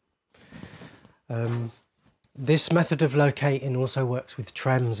 This method of locating also works with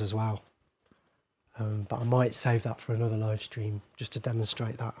trems as well, but I might save that for another live stream just to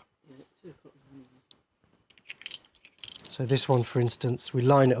demonstrate that. So this one, for instance, we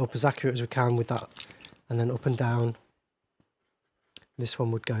line it up as accurate as we can with that, and then up and down. This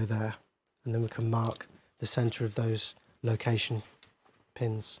one would go there, and then we can mark the centre of those location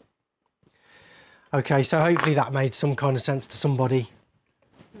pins. Okay, so hopefully that made some kind of sense to somebody.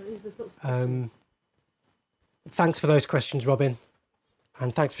 Thanks for those questions, Robin,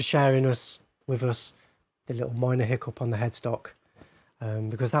 and thanks for sharing with us the little minor hiccup on the headstock,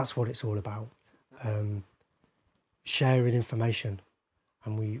 because that's what it's all about. Sharing information,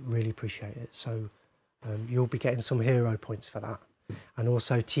 and we really appreciate it. So you'll be getting some hero points for that, and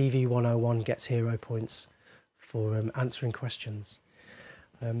also TV 101 gets hero points for answering questions.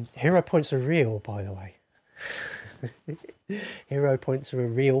 Hero points are real, by the way. Hero points are a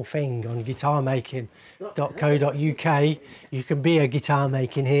real thing on guitarmaking.co.uk. You can be a guitar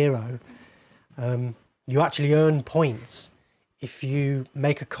making hero. You actually earn points if you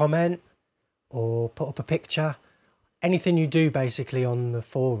make a comment or put up a picture. Anything you do basically on the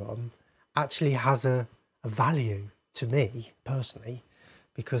forum actually has a value to me personally,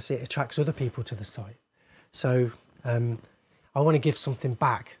 because it attracts other people to the site. So I want to give something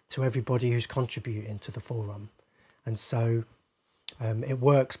back to everybody who's contributing to the forum. And so it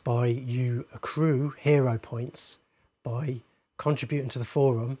works by you accrue hero points by contributing to the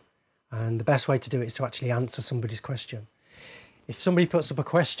forum And the best way to do it is to actually answer somebody's question. If somebody puts up a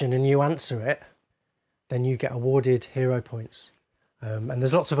question and you answer it, then you get awarded hero points. And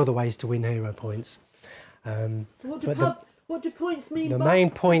there's lots of other ways to win hero points. What do points mean? The main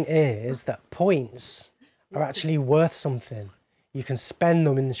point is that points are actually worth something. You can spend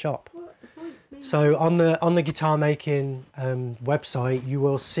them in the shop. So on the guitar making website, you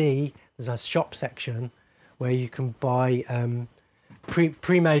will see there's a shop section where you can buy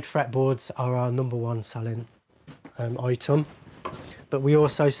pre-made fretboards are our #1 selling item, but we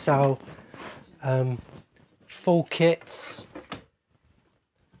also sell full kits,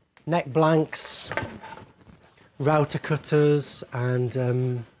 neck blanks, router cutters, and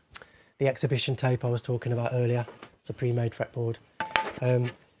the exhibition tape I was talking about earlier. It's a pre-made fretboard.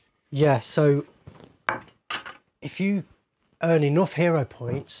 Yeah, so if you earn enough hero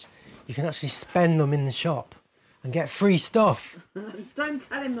points, you can actually spend them in the shop and get free stuff. Don't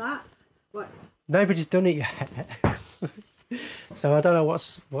tell him that. What? Nobody's done it yet. So I don't know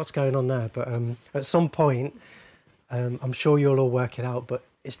what's going on there, but at some point, I'm sure you'll all work it out, but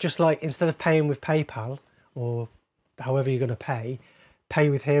it's just like, instead of paying with PayPal or however you're going to pay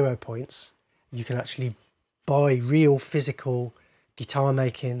with hero points, you can actually buy real physical guitar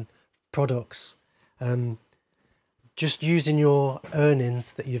making products, just using your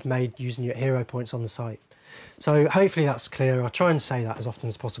earnings that you've made using your hero points on the site. So hopefully that's clear. I'll try and say that as often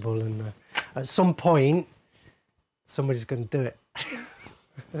as possible, and at some point somebody's going to do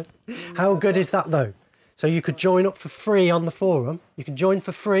it. How good is that though? So you could join up for free on the forum. You can join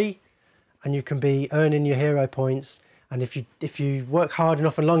for free and you can be earning your hero points, and if you work hard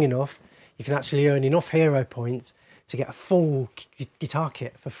enough and long enough, you can actually earn enough hero points to get a full guitar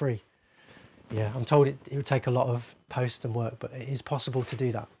kit for free. Yeah, I'm told it would take a lot of post and work, but it is possible to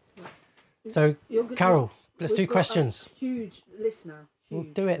do that. So, Carol, let's do questions. Huge listener. We'll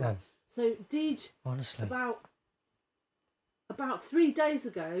do it then. So, Deej, honestly, about 3 days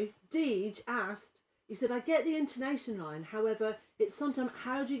ago, Deej asked, he said, I get the intonation line, however, it's sometimes,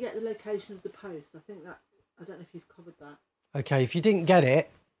 how do you get the location of the post? I think that, I don't know if you've covered that. Okay, if you didn't get it,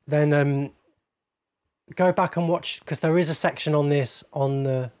 then go back and watch, because there is a section on this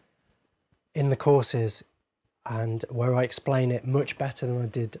in the courses, and where I explain it much better than I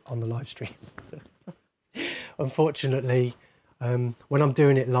did on the live stream. Unfortunately, when I'm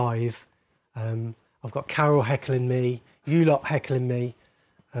doing it live, I've got Carol heckling me, you lot heckling me,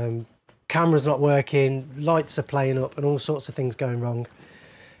 camera's not working, lights are playing up, and all sorts of things going wrong.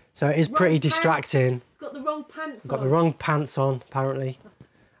 So it is pretty distracting. It's got the wrong pants on. Got the wrong pants on, apparently.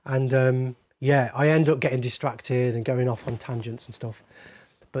 And yeah, I end up getting distracted and going off on tangents and stuff.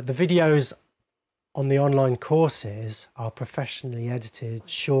 But the videos on the online courses are professionally edited,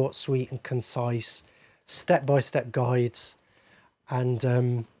 short, sweet and concise, step-by-step guides,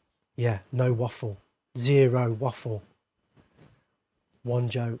 and yeah, no waffle, zero waffle. One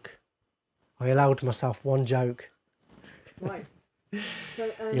joke. I allowed myself one joke. Right.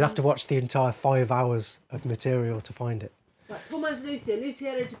 So, you'll have to watch the entire 5 hours of material to find it. Right, Thomas Luthier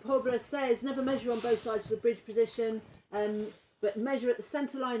de Povra says, never measure on both sides of the bridge position, but measure at the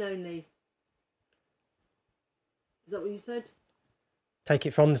centre line only. Is that what you said? Take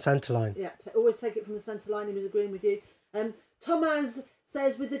it from the centre line. Yeah, always take it from the centre line. He was agreeing with you. Thomas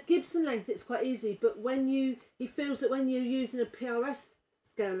says, with the Gibson length, it's quite easy, but he feels that when you're using a PRS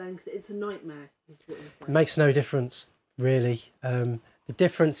scale length, it's a nightmare. Is what he's saying. It makes no difference, really. The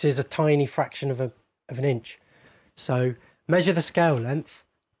difference is a tiny fraction of an inch. So measure the scale length,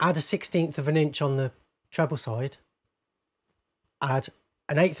 add 1/16 of an inch on the treble side, add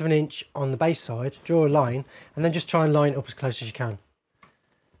 1/8 of an inch on the bass side, draw a line, and then just try and line it up as close as you can.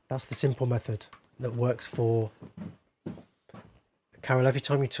 That's the simple method that works for... Carol, every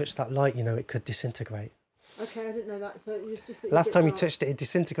time you touch that light, you know, it could disintegrate. Okay, I didn't know that. So it was just that last time you touched it, it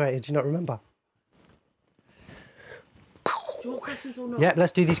disintegrated. Do you not remember? Do you want questions or not? Yeah,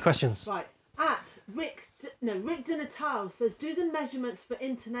 let's do these questions. Right. Rick Donatal says, do the measurements for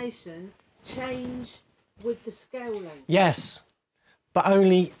intonation change with the scale length? Yes, but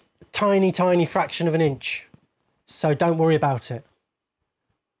only a tiny, tiny fraction of an inch. So don't worry about it.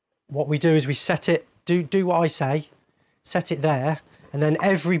 What we do is we set it, do what I say, set it there, and then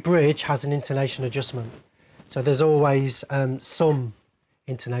every bridge has an intonation adjustment. So there's always some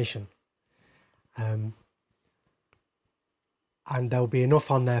intonation. And there'll be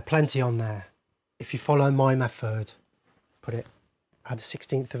enough on there, plenty on there. If you follow my method, add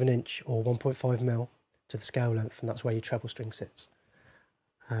 1/16 of an inch or 1.5 mil to the scale length, and that's where your treble string sits.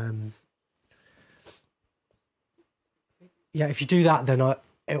 Yeah, if you do that, then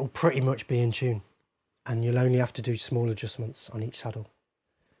it'll pretty much be in tune, and you'll only have to do small adjustments on each saddle.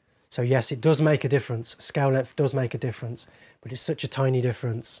 So yes, it does make a difference. Scale length does make a difference, but it's such a tiny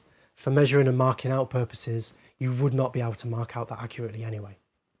difference. For measuring and marking out purposes, you would not be able to mark out that accurately anyway.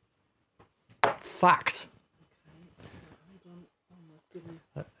 Fact. Hold on. Oh my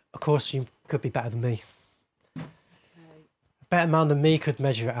goodness. Of course, you could be better than me. Okay. A better man than me could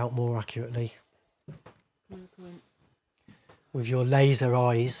measure it out more accurately. Come on. With your laser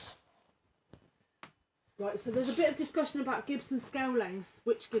eyes. Right, so there's a bit of discussion about Gibson scale lengths.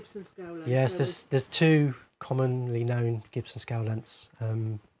 Which Gibson scale length? Yes, there's two commonly known Gibson scale lengths.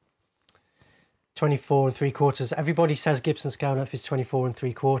 24 3/4. Everybody says Gibson scale length is 24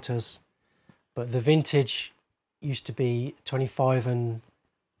 3/4, but the vintage used to be 25 and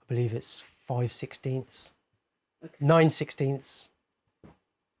I believe it's 5/16, Okay. 9/16.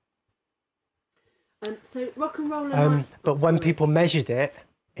 So rock and roller. But when people measured it,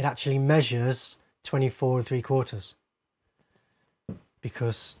 it actually measures 24 3/4,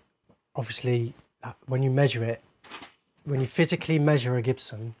 because obviously when you measure it, when you physically measure a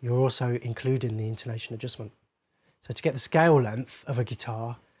Gibson, you're also including the intonation adjustment. So to get the scale length of a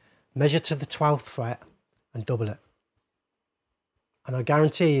guitar, measure to the 12th fret and double it. And I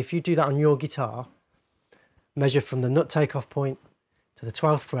guarantee if you do that on your guitar, measure from the nut takeoff point to the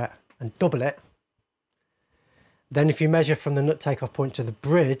 12th fret and double it, then if you measure from the nut takeoff point to the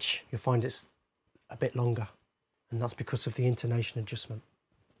bridge, you'll find it's a bit longer. And that's because of the intonation adjustment.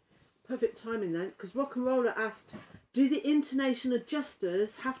 Perfect timing then, because rock and roller asked, do the intonation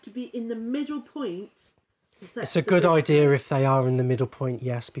adjusters have to be in the middle point? It's a good idea if they are in the middle point,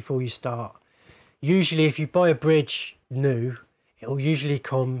 yes, before you start. Usually if you buy a bridge new, it'll usually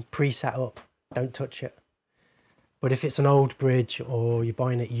come pre-set up. Don't touch it. But if it's an old bridge or you're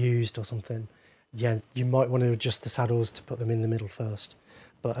buying it used or something, yeah, you might want to adjust the saddles to put them in the middle first.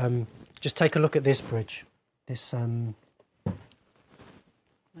 But just take a look at this bridge. This Which one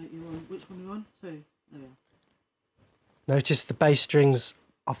are you on? 2. There we are. Notice the bass strings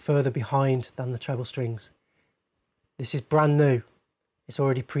are further behind than the treble strings. This is brand new. It's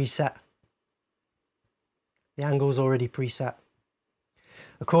already preset. The angle's already preset.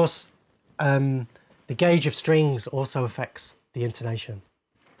 Of course, the gauge of strings also affects the intonation.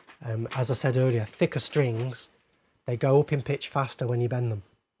 As I said earlier, thicker strings, they go up in pitch faster when you bend them.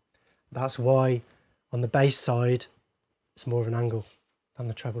 That's why on the bass side, it's more of an angle than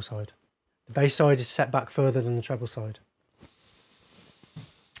the treble side. The bass side is set back further than the treble side.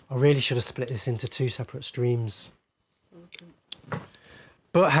 I really should have split this into 2 separate streams. Okay.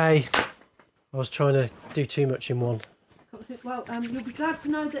 But hey, I was trying to do too much in one. Well, you'll be glad to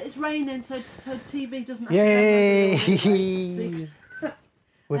know that it's raining, so TV doesn't have Yay! to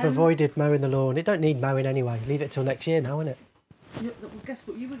We've avoided mowing the lawn. It don't need mowing anyway. Leave it till next year now, innit? Well, guess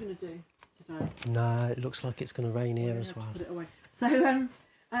what you were going to do today? No, it looks like it's going to rain here as well. Put it away. So,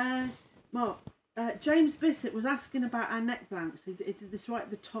 Mark, James Bissett was asking about our neck blanks. He did this right at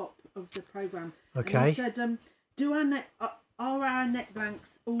the top of the programme. Okay. And he said, are our neck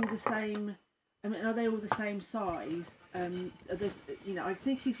blanks all the same? I mean, are they all the same size? I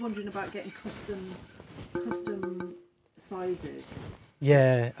think he's wondering about getting custom sizes.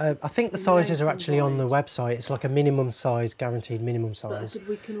 Yeah, I think the sizes are actually on the website. It's like a minimum size, guaranteed minimum size.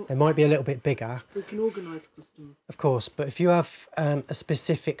 They might be a little bit bigger. We can organise custom. Of course, but if you have a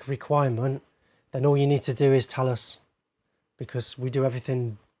specific requirement, then all you need to do is tell us, because we do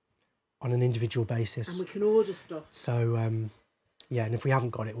everything on an individual basis. And we can order stuff. So, yeah, and if we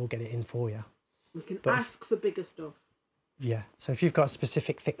haven't got it, we'll get it in for you. We can ask for bigger stuff. Yeah, so if you've got a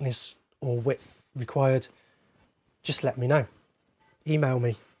specific thickness or width required, just let me know. Email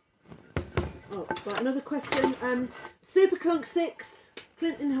me. Oh, right, another question. Superclunk6,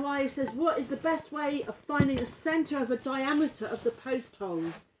 Clint in Hawaii says, what is the best way of finding the centre of a diameter of the post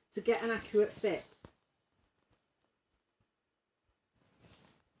holes to get an accurate fit?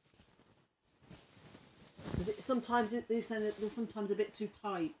 Sometimes they're sometimes a bit too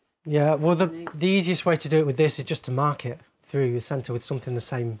tight. Yeah, well, the easiest way to do it with this is just to mark it through the centre with something the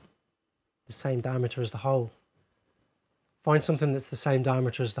same diameter as the hole. Find something that's the same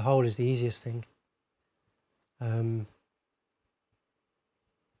diameter as the hole is the easiest thing.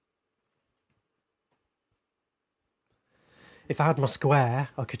 If I had my square,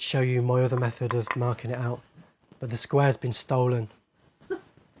 I could show you my other method of marking it out, but the square's been stolen.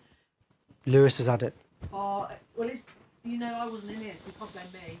 Lewis has had it. Oh, well, I wasn't in it, so you can't blame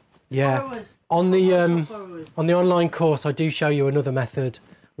me. Yeah, Borrowers. on the online course, I do show you another method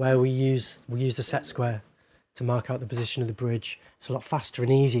where we use the set square to mark out the position of the bridge. It's a lot faster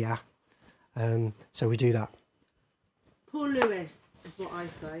and easier, so we do that. Poor Lewis is what I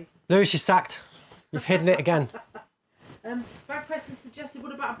say. Lewis, you're sacked. You've hidden it again. Brad Preston suggested,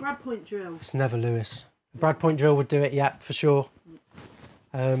 what about a Brad point drill? It's never Lewis. A Brad point drill would do it, yeah, for sure.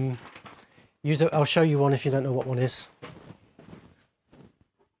 I'll show you one if you don't know what one is.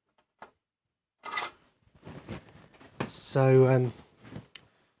 So,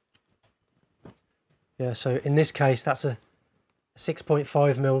 yeah, so in this case, that's a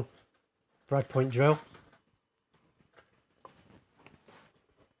 6.5mm Brad point drill.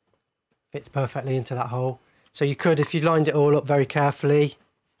 Fits perfectly into that hole. So you could, if you lined it all up very carefully,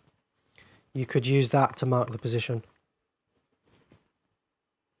 you could use that to mark the position.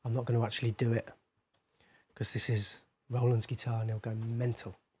 I'm not going to actually do it because this is Roland's guitar and he'll go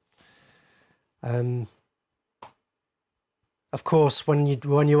mental. Of course, when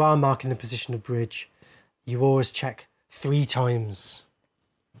you are marking the position of bridge, you always check 3 times.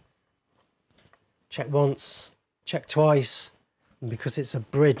 Check once, check twice, and because it's a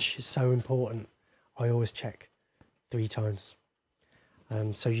bridge, it's so important, I always check 3 times.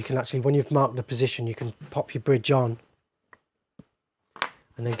 So you can actually, when you've marked the position, you can pop your bridge on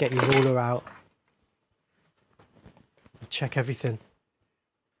and then get your ruler out and check everything.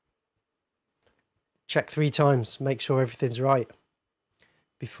 Check 3 times, make sure everything's right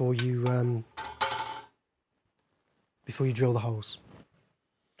before you drill the holes.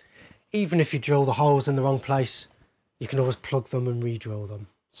 Even if you drill the holes in the wrong place, you can always plug them and re-drill them.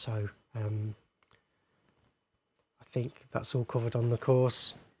 So I think that's all covered on the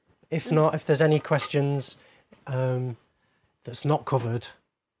course. If not, if there's any questions that's not covered,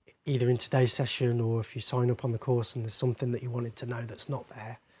 either in today's session or if you sign up on the course and there's something that you wanted to know that's not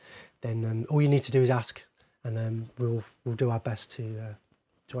there, then all you need to do is ask, and we'll do our best to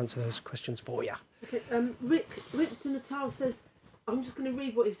answer those questions for you. Okay, Rick de Natal says, I'm just going to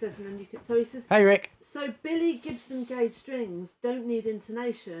read what he says and then you can. So he says, hey Rick. So Billy Gibson gauge strings don't need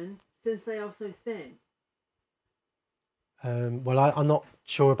intonation since they are so thin. Well, I'm not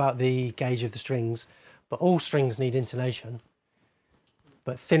sure about the gauge of the strings, but all strings need intonation.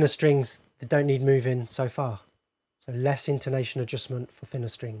 But thinner strings, they don't need moving so far. So less intonation adjustment for thinner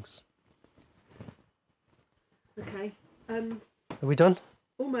strings. Okay. Are we done?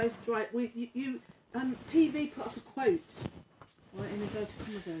 Almost, right. TV put up a quote, right, in inverted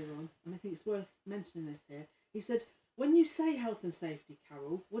commas earlier on, and I think it's worth mentioning this here. He said, when you say health and safety,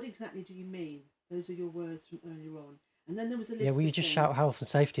 Carol, what exactly do you mean? Those are your words from earlier on. And then there was a list. Yeah, well, you of just things. shout health and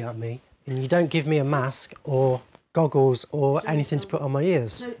safety at me, and you don't give me a mask or goggles or anything to put on my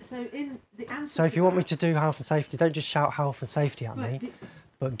ears. So in the answer. So if you want me to do health and safety, don't just shout health and safety at me,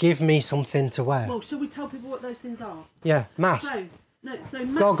 but give me something to wear. Well, shall we tell people what those things are? Yeah, mask. So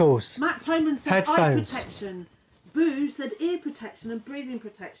Goggles. Matt Toman said headphones. eye protection. Boo said ear protection and breathing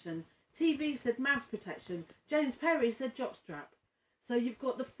protection. TV said mouth protection. James Perry said jockstrap. So you've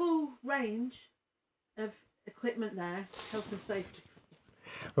got the full range of equipment there, health and safety.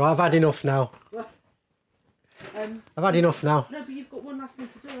 Right, I've had enough now. I've had enough now. No, but you've got one last thing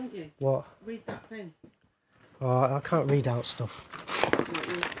to do, haven't you? What? Read that thing. Oh, I can't read out stuff.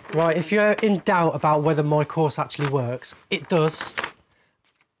 Right, if you're in doubt about whether my course actually works, it does.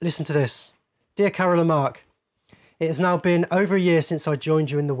 Listen to this. Dear Carol and Mark, it has now been over a year since I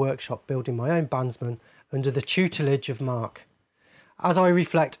joined you in the workshop building my own bandsman under the tutelage of Mark. As I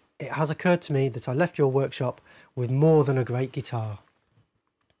reflect, it has occurred to me that I left your workshop with more than a great guitar.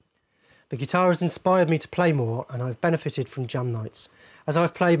 The guitar has inspired me to play more and I've benefited from jam nights. As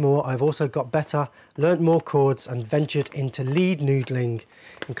I've played more, I've also got better, learnt more chords and ventured into lead noodling,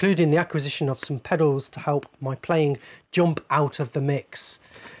 including the acquisition of some pedals to help my playing jump out of the mix.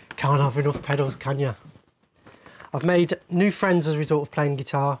 Can't have enough pedals, can you? I've made new friends as a result of playing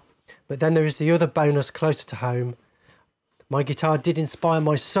guitar, but then there is the other bonus closer to home. My guitar did inspire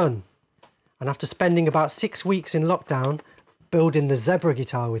my son, and after spending about 6 weeks in lockdown building the Zebra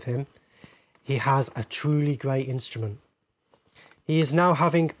guitar with him, he has a truly great instrument. He is now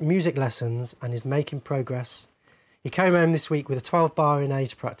having music lessons and is making progress. He came home this week with a 12 bar in A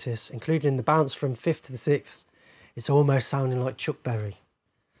to practice, including the bounce from 5th to the 6th. It's almost sounding like Chuck Berry.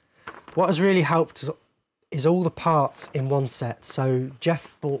 What has really helped is all the parts in one set. So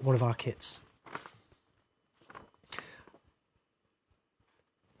Jeff bought one of our kits.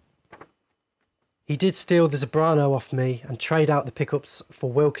 He did steal the Zebrano off me and trade out the pickups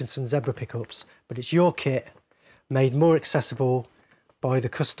for Wilkinson Zebra pickups, but it's your kit made more accessible by the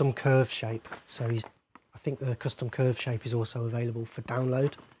custom curve shape. So I think the custom curve shape is also available for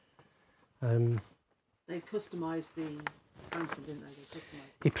download. They customised the anthem, didn't they?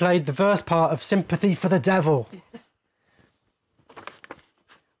 He played the verse part of Sympathy for the Devil,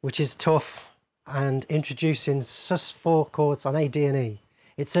 which is tough, and introducing sus4 chords on A, D and E.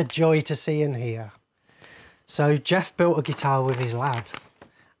 It's a joy to see and hear. So Jeff built a guitar with his lad,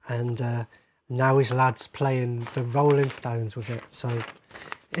 and now his lad's playing the Rolling Stones with it. So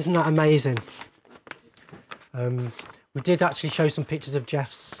isn't that amazing? We did actually show some pictures of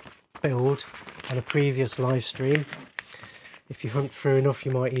Jeff's build on a previous live stream. If you hunt through enough,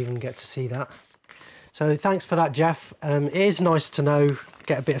 you might even get to see that. So thanks for that, Jeff. It is nice to know,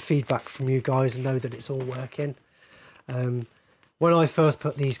 get a bit of feedback from you guys and know that it's all working. When I first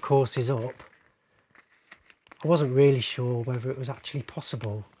put these courses up, I wasn't really sure whether it was actually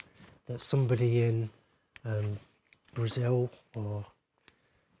possible that somebody in Brazil or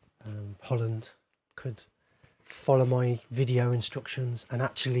Holland could follow my video instructions and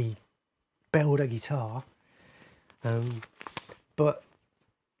actually build a guitar. But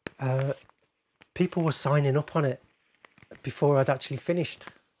people were signing up on it before I'd actually finished.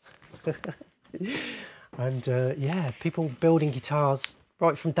 And yeah, people building guitars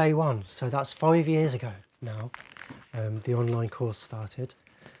right from day one. So that's 5 years ago now. The online course started.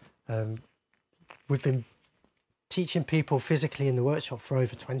 We've been teaching people physically in the workshop for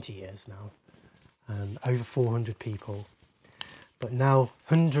over 20 years now. Over 400 people, but now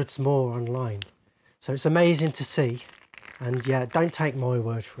hundreds more online. So it's amazing to see. And yeah, don't take my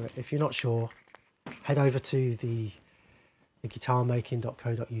word for it. If you're not sure, head over to the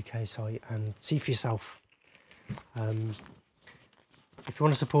guitarmaking.co.uk site and see for yourself. If you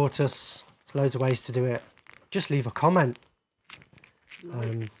want to support us, there's loads of ways to do it. Just leave a comment.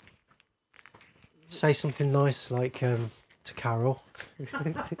 Say something nice like to Carol.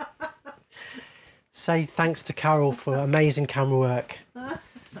 Say thanks to Carol for amazing camera work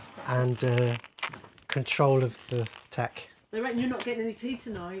and control of the tech. They reckon you're not getting any tea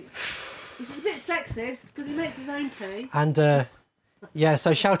tonight. Which is a bit sexist because he makes his own tea. And yeah,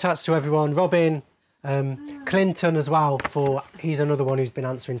 so shout outs to everyone. Robin, Clinton as well, for he's another one who's been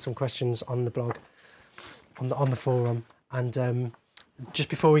answering some questions on the blog, on the forum. And just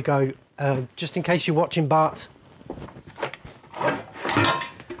before we go, just in case you're watching Bart,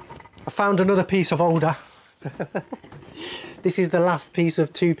 I found another piece of older. This is the last piece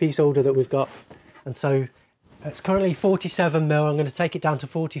of 2-piece older that we've got, and so it's currently 47 mil. I'm going to take it down to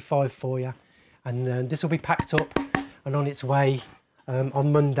 45 for you, and this will be packed up and on its way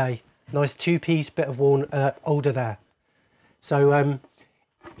on Monday. Nice 2-piece bit of older there. So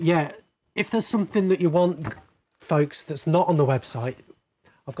yeah, if there's something that you want, folks, that's not on the website,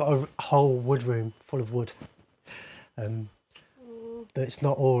 I've got a whole wood room full of wood. That's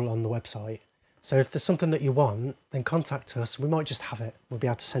not all on the website. So if there's something that you want, then contact us. We might just have it. We'll be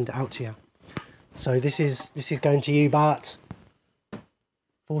able to send it out to you. So this is going to you, Bart.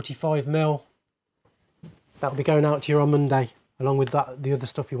 45 mil. That'll be going out to you on Monday, along with the other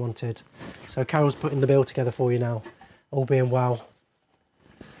stuff you wanted. So Carol's putting the bill together for you now, all being well.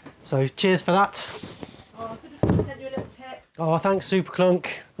 So cheers for that. Oh, Super sent you a little tip. Oh, thanks, Super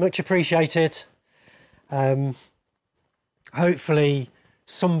Clunk. Much appreciated. Hopefully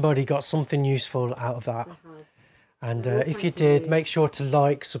somebody got something useful out of that. And if you did, make sure to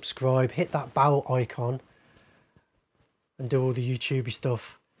like, subscribe, hit that bell icon and do all the YouTubey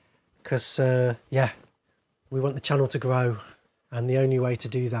stuff. Because, yeah, we want the channel to grow. And the only way to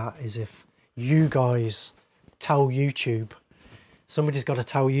do that is if you guys tell YouTube. Somebody's got to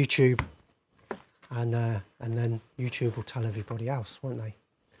tell YouTube. And then YouTube will tell everybody else, won't they?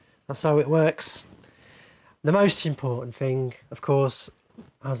 That's how it works. The most important thing, of course,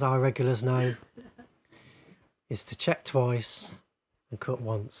 as our regulars know, is to check twice and cut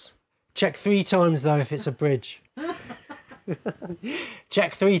once. Check 3 times though if it's a bridge.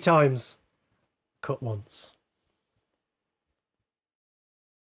 Check 3 times, cut once.